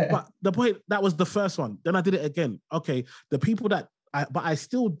 But the point, that was the first one. Then I did it again. Okay, the people but I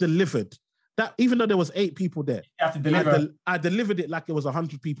still delivered. That even though there was 8 people there, you have to deliver. I delivered it like it was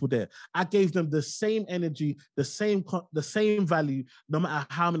 100 people there. I gave them the same energy, the same value, no matter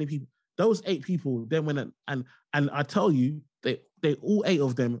how many people. Those 8 people then went and I tell you, they all 8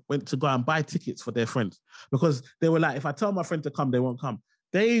 of them went to go and buy tickets for their friends because they were like, if I tell my friend to come, they won't come.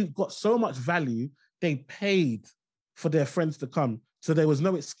 They got so much value, they paid for their friends to come, so there was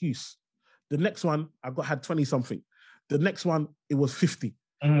no excuse. The next one had 20 something. The next one it was 50.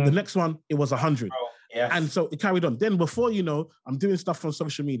 The next one it was 100. Oh, yes. And so it carried on. Then before you know, I'm doing stuff on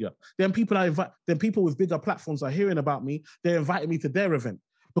social media. Then people with bigger platforms are hearing about me. They're inviting me to their event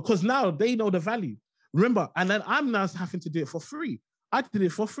because now they know the value. Remember, and then I'm now having to do it for free. I did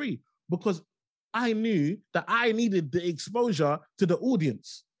it for free because I knew that I needed the exposure to the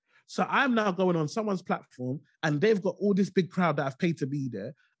audience. So I'm now going on someone's platform and they've got all this big crowd that I've paid to be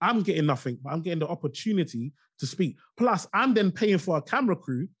there. I'm getting nothing, but I'm getting the opportunity to speak. Plus, I'm then paying for a camera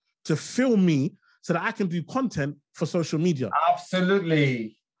crew to film me so that I can do content for social media.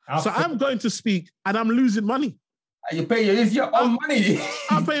 Absolutely. So I'm going to speak and I'm losing money. You pay your own money.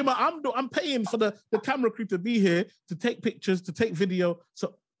 I'm paying for the camera crew to be here, to take pictures, to take video.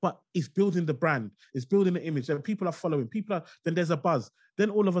 But it's building the brand, it's building the image. And people are following. Then there's a buzz.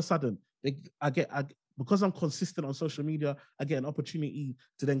 Then all of a sudden, because I'm consistent on social media, I get an opportunity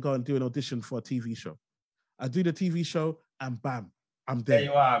to then go and do an audition for a TV show. I do the TV show and bam, I'm there.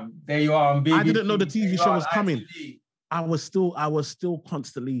 There you are. I didn't know the TV show was coming. I was still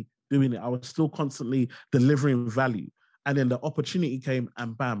constantly doing it. I was still constantly delivering value. And then the opportunity came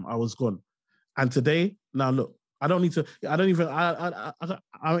and bam, I was gone. And today, now look, I'm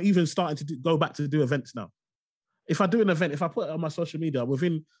even starting to go back to do events now. If I do an event, if I put it on my social media,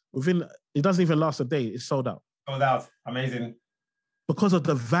 within it doesn't even last a day, it's sold out. Sold out. Amazing. Because of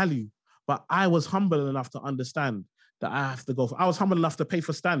the value. But I was humble enough to understand that I have to go. I was humble enough to pay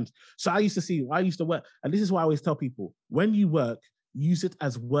for stands. So I used to work, and this is why I always tell people, when you work, use it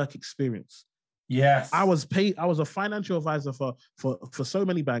as work experience. Yes. I was a financial advisor for so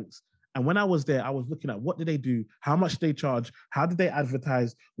many banks. And when I was there, I was looking at what did they do, how much they charge, how did they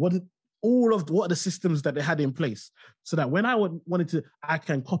advertise, what are the systems that they had in place, so that when I wanted to, I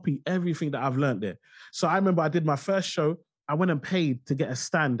can copy everything that I've learned there. So I remember I did my first show. I went and paid to get a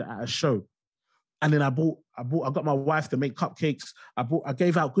stand at a show. And then I got my wife to make cupcakes. I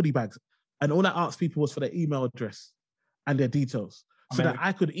gave out goodie bags. And all I asked people was for their email address and their details. So that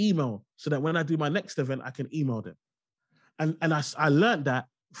I could email, so that when I do my next event, I can email them. And I learned that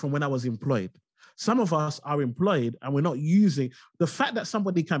from when I was employed. Some of us are employed and we're not using the fact that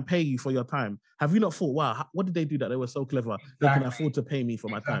somebody can pay you for your time. Have you not thought, wow, what did they do that they were so clever? Exactly. They can afford to pay me for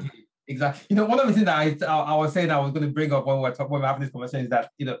my time. Exactly. You know, one of the things that I was saying I was going to bring up when we're having this conversation is that,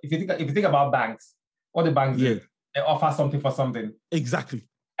 you know, if you think about banks, what the banks do, they offer something for something. Exactly.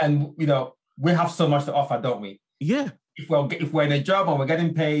 And, you know, we have so much to offer, don't we? Yeah. If we're in a job and we're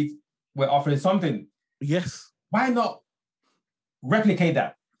getting paid, we're offering something. Yes. Why not replicate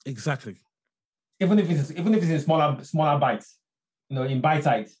that? Exactly. Even if it's in smaller bites, you know, in bite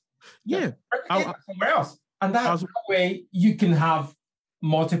size. Yeah. Somewhere else. And that way you can have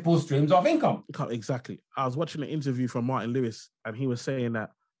multiple streams of income. Exactly. I was watching an interview from Martin Lewis, and he was saying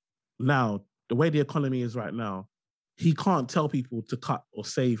that now, the way the economy is right now, he can't tell people to cut or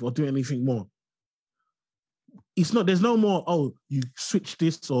save or do anything more. There's no more, you switch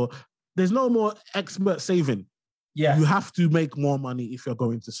this, or there's no more expert saving. Yeah. You have to make more money if you're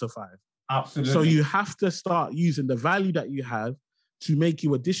going to survive. Absolutely. So you have to start using the value that you have to make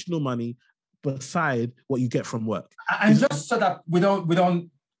you additional money beside what you get from work. And just so that we don't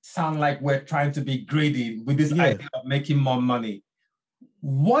sound like we're trying to be greedy with this idea of making more money.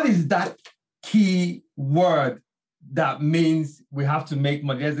 What is that key word that means we have to make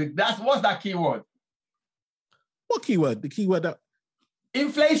money? What's that key word? What key word? The key word that...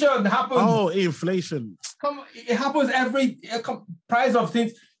 Inflation happens. Oh, inflation. It happens every price of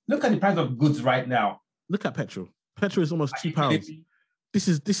things. Look at the price of goods right now. Look at petrol. Petrol is almost £2. This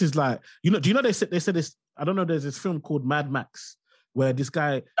is like, do you know they said this, I don't know, there's this film called Mad Max where this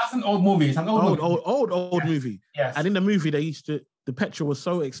guy... That's an old movie. It's an old movie. Yes. And in the movie, the petrol was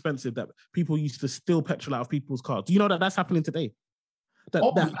so expensive that people used to steal petrol out of people's cars. Do you know that that's happening today? That's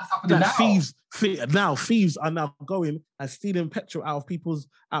happening now. Thieves are now going and stealing petrol out of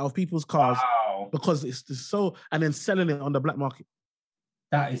people's cars. Wow. Because it's so, and then selling it on the black market.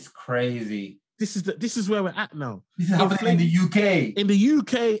 That is crazy. This is where we're at now. This is happening in the UK. In the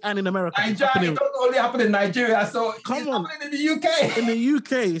UK and in America. Nigeria, it don't only happen in Nigeria, so it's happening in the UK. In the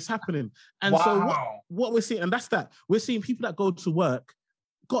UK, it's happening. And so what we're seeing, and that's that. We're seeing people that go to work,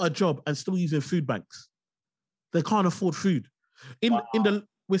 got a job, and still using food banks. They can't afford food.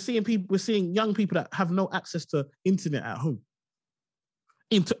 We're seeing young people that have no access to internet at home.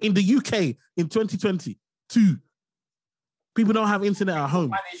 In the UK in 2022. People don't have internet at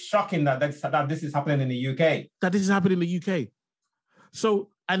home. And it's shocking that this is happening in the UK. That this is happening in the UK.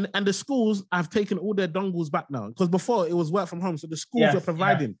 So, and the schools have taken all their dongles back now. Because before it was work from home. So the schools were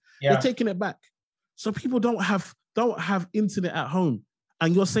providing. Yeah. They're taking it back. So people don't have internet at home.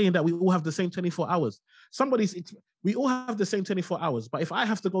 And you're saying that we all have the same 24 hours. We all have the same 24 hours. But if I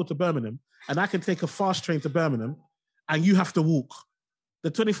have to go to Birmingham and I can take a fast train to Birmingham and you have to walk, the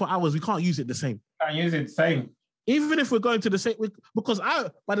 24 hours, we can't use it the same. Can't use it the same. Even if we're going to the same, because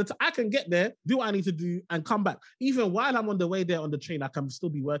by the time I can get there, do what I need to do, and come back. Even while I'm on the way there on the train, I can still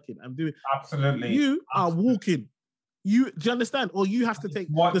be working and doing. Absolutely. You are walking. Do you understand? Or you have to take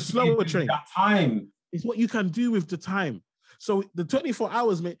the slower train. That time. It's what you can do with the time. So the 24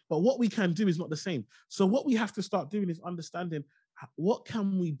 hours, mate, but what we can do is not the same. So what we have to start doing is understanding what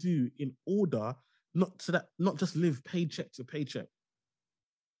can we do in order not just live paycheck to paycheck.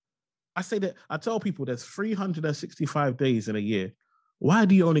 I tell people there's 365 days in a year. Why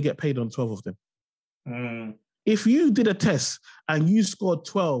do you only get paid on 12 of them? If you did a test and you scored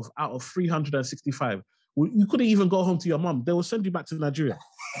 12 out of 365, you couldn't even go home to your mum. They will send you back to Nigeria.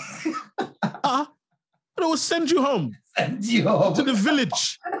 They will send you home. Send you home. To the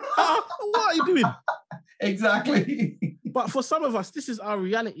village. What are you doing? Exactly. But for some of us, this is our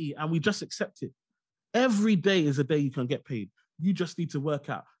reality and we just accept it. Every day is a day you can get paid. You just need to work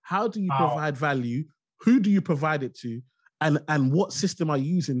out how do you provide value, who do you provide it to, and what system are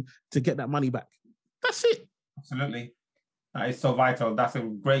you using to get that money back. That's it. Absolutely. That is so vital. That's a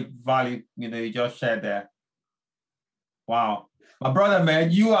great value, you just shared there. Wow. My brother,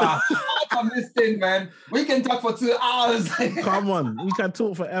 man, you are on this thing, man. We can talk for 2 hours. Come on, we can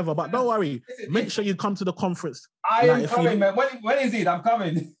talk forever, but don't worry. Make sure you come to the conference. I am coming, man. When is it? I'm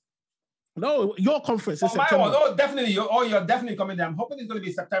coming. No, your conference is September. Oh, definitely. You're definitely coming there. I'm hoping it's going to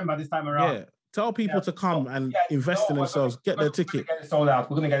be September this time around. Yeah. Tell people to come and invest in themselves, get their ticket. We're going to get it sold out.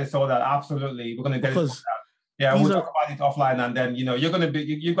 We're going to get it sold out. Absolutely. We're going to get it sold out. Yeah, we'll talk about it offline, and then you're going to be.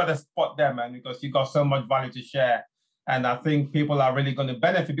 You've got a spot there, man, because you've got so much value to share, and I think people are really going to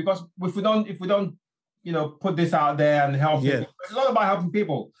benefit because if we don't, put this out there and help people, it's all about helping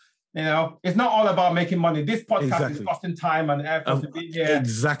people. It's not all about making money. This podcast is costing time and effort to be here.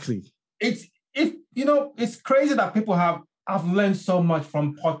 Exactly. It's crazy that people I've learned so much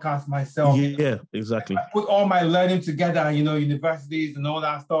from podcasts myself. Yeah, exactly. I put all my learning together, universities and all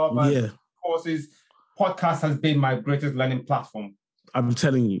that stuff and courses. Podcast has been my greatest learning platform. I'm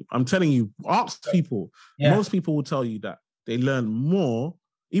telling you, ask people. Yeah. Most people will tell you that they learn more.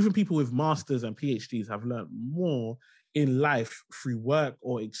 Even people with masters and PhDs have learned more in life through work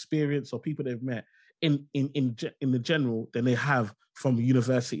or experience or people they've met in the general than they have from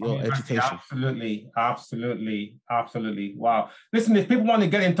university or education. Absolutely. Wow. Listen, if people want to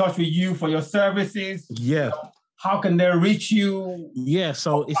get in touch with you for your services, how can they reach you? Yeah,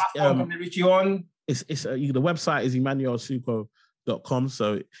 so how can they reach you on? The website is emmanuelsuko.com.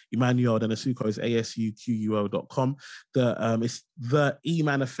 So Emmanuel, then Asuko is ASUQUO.com. It's the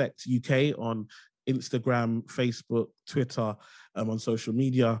E-Man Effect UK on Instagram, Facebook, Twitter, on social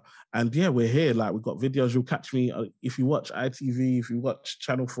media. And we're here. Like, we've got videos. You'll catch me if you watch ITV, if you watch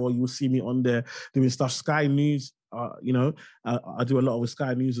Channel 4, you'll see me on there doing stuff. Sky News, I do a lot with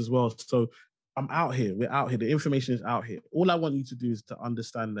Sky News as well. So I'm out here. We're out here. The information is out here. All I want you to do is to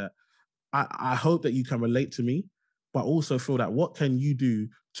understand that I hope that you can relate to me, but also feel that what can you do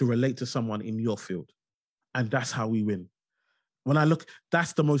to relate to someone in your field? And that's how we win. When I look,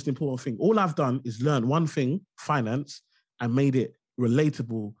 that's the most important thing. All I've done is learn one thing, finance, and made it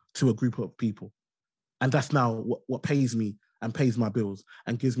relatable to a group of people. And that's now what pays me and pays my bills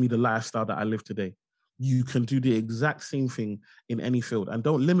and gives me the lifestyle that I live today. You can do the exact same thing in any field. And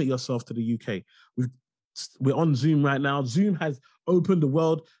don't limit yourself to the UK. We're on Zoom right now. Zoom has opened the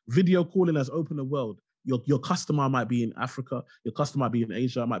world. Video calling has opened the world. Your customer might be in Africa. Your customer might be in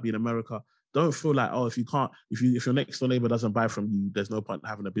Asia, might be in America. Don't feel like, if your next door neighbor doesn't buy from you, there's no point in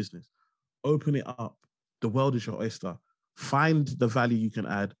having a business. Open it up. The world is your oyster. Find the value you can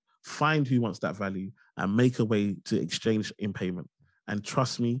add. Find who wants that value and make a way to exchange in payment. And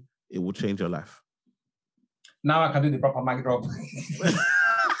trust me, it will change your life. Now I can do the proper mic drop.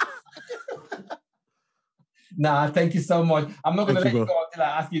 Nah, thank you so much. I'm not going to let you go until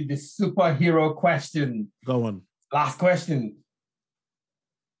I ask you the superhero question. Go on. Last question.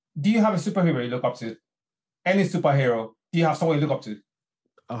 Do you have a superhero you look up to? Any superhero? Do you have someone you look up to?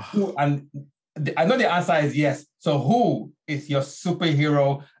 Who, and I know the answer is yes. So who is your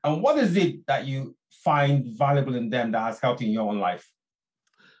superhero? And what is it that you find valuable in them that has helped in your own life?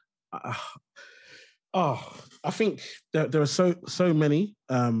 I think there are so many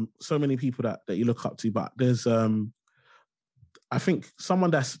people that you look up to, but there's I think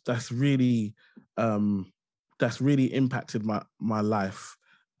someone that's really impacted my life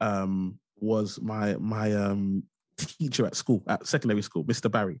was my teacher at school, at secondary school, Mr.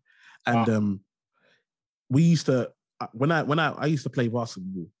 Barry. And we used to, when I used to play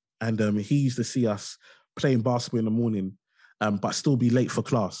basketball, and he used to see us playing basketball in the morning, but still be late for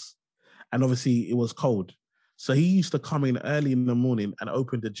class. And obviously it was cold. So he used to come in early in the morning and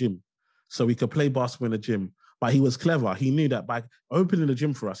open the gym so we could play basketball in the gym. But he was clever. He knew that by opening the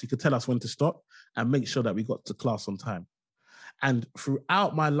gym for us, he could tell us when to stop and make sure that we got to class on time. And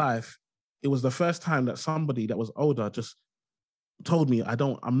throughout my life, it was the first time that somebody that was older just told me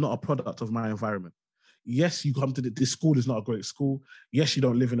I'm not a product of my environment. Yes, you come to this school is not a great school. Yes, you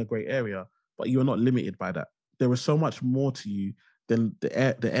don't live in a great area, but you're not limited by that. There is so much more to you than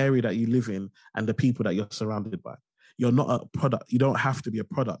the area that you live in and the people that you're surrounded by. You're not a product. You don't have to be a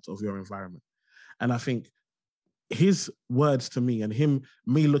product of your environment. And I think his words to me and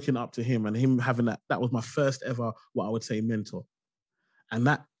me looking up to him and him having that was my first ever, what I would say, mentor. And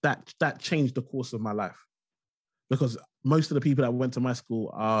that changed the course of my life. Because most of the people that went to my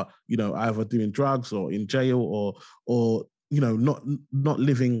school are, either doing drugs or in jail or not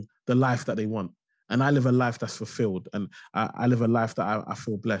living the life that they want. And I live a life that's fulfilled, and I live a life that I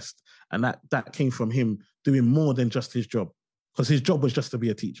feel blessed. And that came from him doing more than just his job, because his job was just to be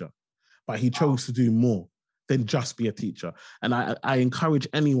a teacher, but he chose to do more than just be a teacher. And I encourage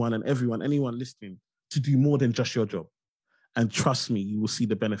anyone listening to do more than just your job. And trust me, you will see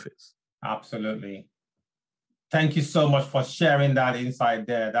the benefits. Absolutely. Thank you so much for sharing that insight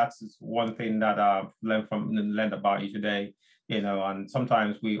there. That's one thing that I've learned about you today. And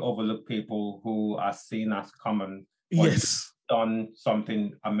sometimes we overlook people who are seen as common. Yes. Done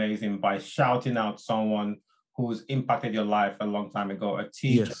something amazing by shouting out someone who's impacted your life a long time ago. A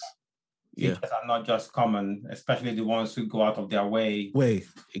teacher. Yes. Teachers are not just common, especially the ones who go out of their way.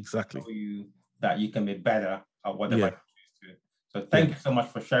 Exactly. To you that you can be better at whatever you choose to. So thank you so much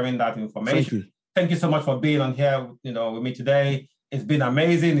for sharing that information. Thank you so much for being on here, with me today. It's been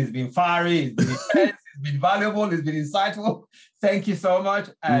amazing. It's been fiery. It's been intense. It's been valuable. It's been insightful. Thank you so much.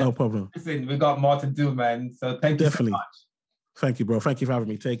 And no problem. Listen, we got more to do, man. So thank you so much. Thank you, bro. Thank you for having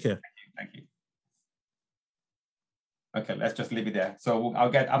me. Take care. Thank you. Okay, let's just leave it there. So I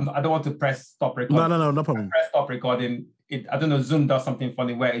don't want to press stop recording. No problem. Press stop recording. I don't know, Zoom does something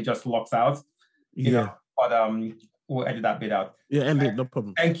funny where it just locks out. But we'll edit that bit out. Yeah, end it, no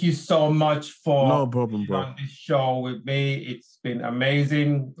problem. Thank you so much for no problem, bro. On this show with me. It's been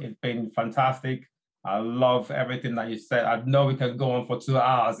amazing. It's been fantastic. I love everything that you said. I know we can go on for 2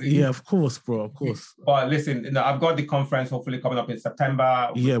 hours. Yeah, of course, bro. Of course. But listen, I've got the conference hopefully coming up in September.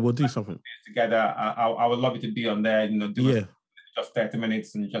 We'll do something together. I would love you to be on there. Just 30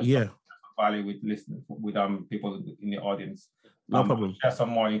 minutes and just value with listening with people in the audience. No problem. I'll share some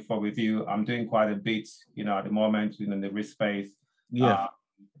more info with you. I'm doing quite a bit, at the moment, in the risk space. Yeah.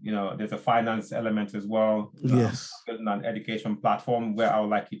 There's a finance element as well. Yes. Building an education platform where I would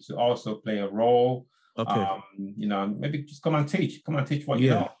like you to also play a role. Okay. Maybe just come and teach what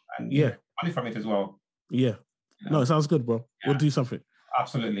you know. And money from it as well. Yeah. No, it sounds good, bro. Yeah. We'll do something.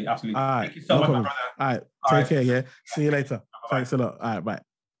 Absolutely. All right. Thank you so much, my brother. All right. Take care, yeah. See you later. Bye-bye. Thanks a lot. All right, bye.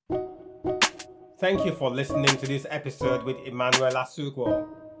 Thank you for listening to this episode with Emmanuel Asukwo.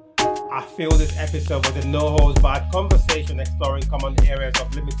 I feel this episode was a no-holds-barred conversation exploring common areas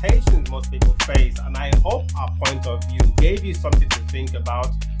of limitations most people face, and I hope our point of view gave you something to think about,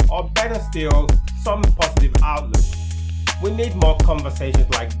 or better still, some positive outlook. We need more conversations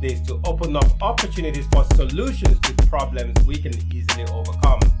like this to open up opportunities for solutions to problems we can easily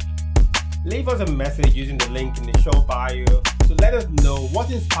overcome. Leave us a message using the link in the show bio to let us know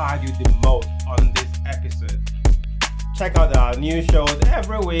what inspired you the most on this episode. Check out our new shows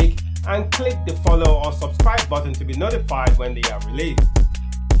every week and click the follow or subscribe button to be notified when they are released.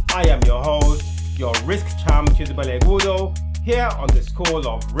 I am your host, your risk champ, Chizibale Gudo, here on the School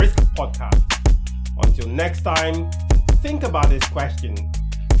of Risk podcast. Until next time, think about this question.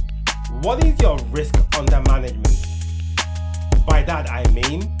 What is your risk under management? By that I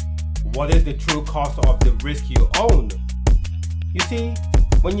mean, what is the true cost of the risk you own? You see,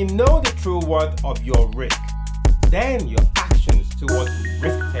 when you know the true worth of your risk, then your actions towards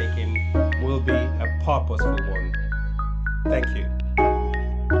risk taking will be purposeful.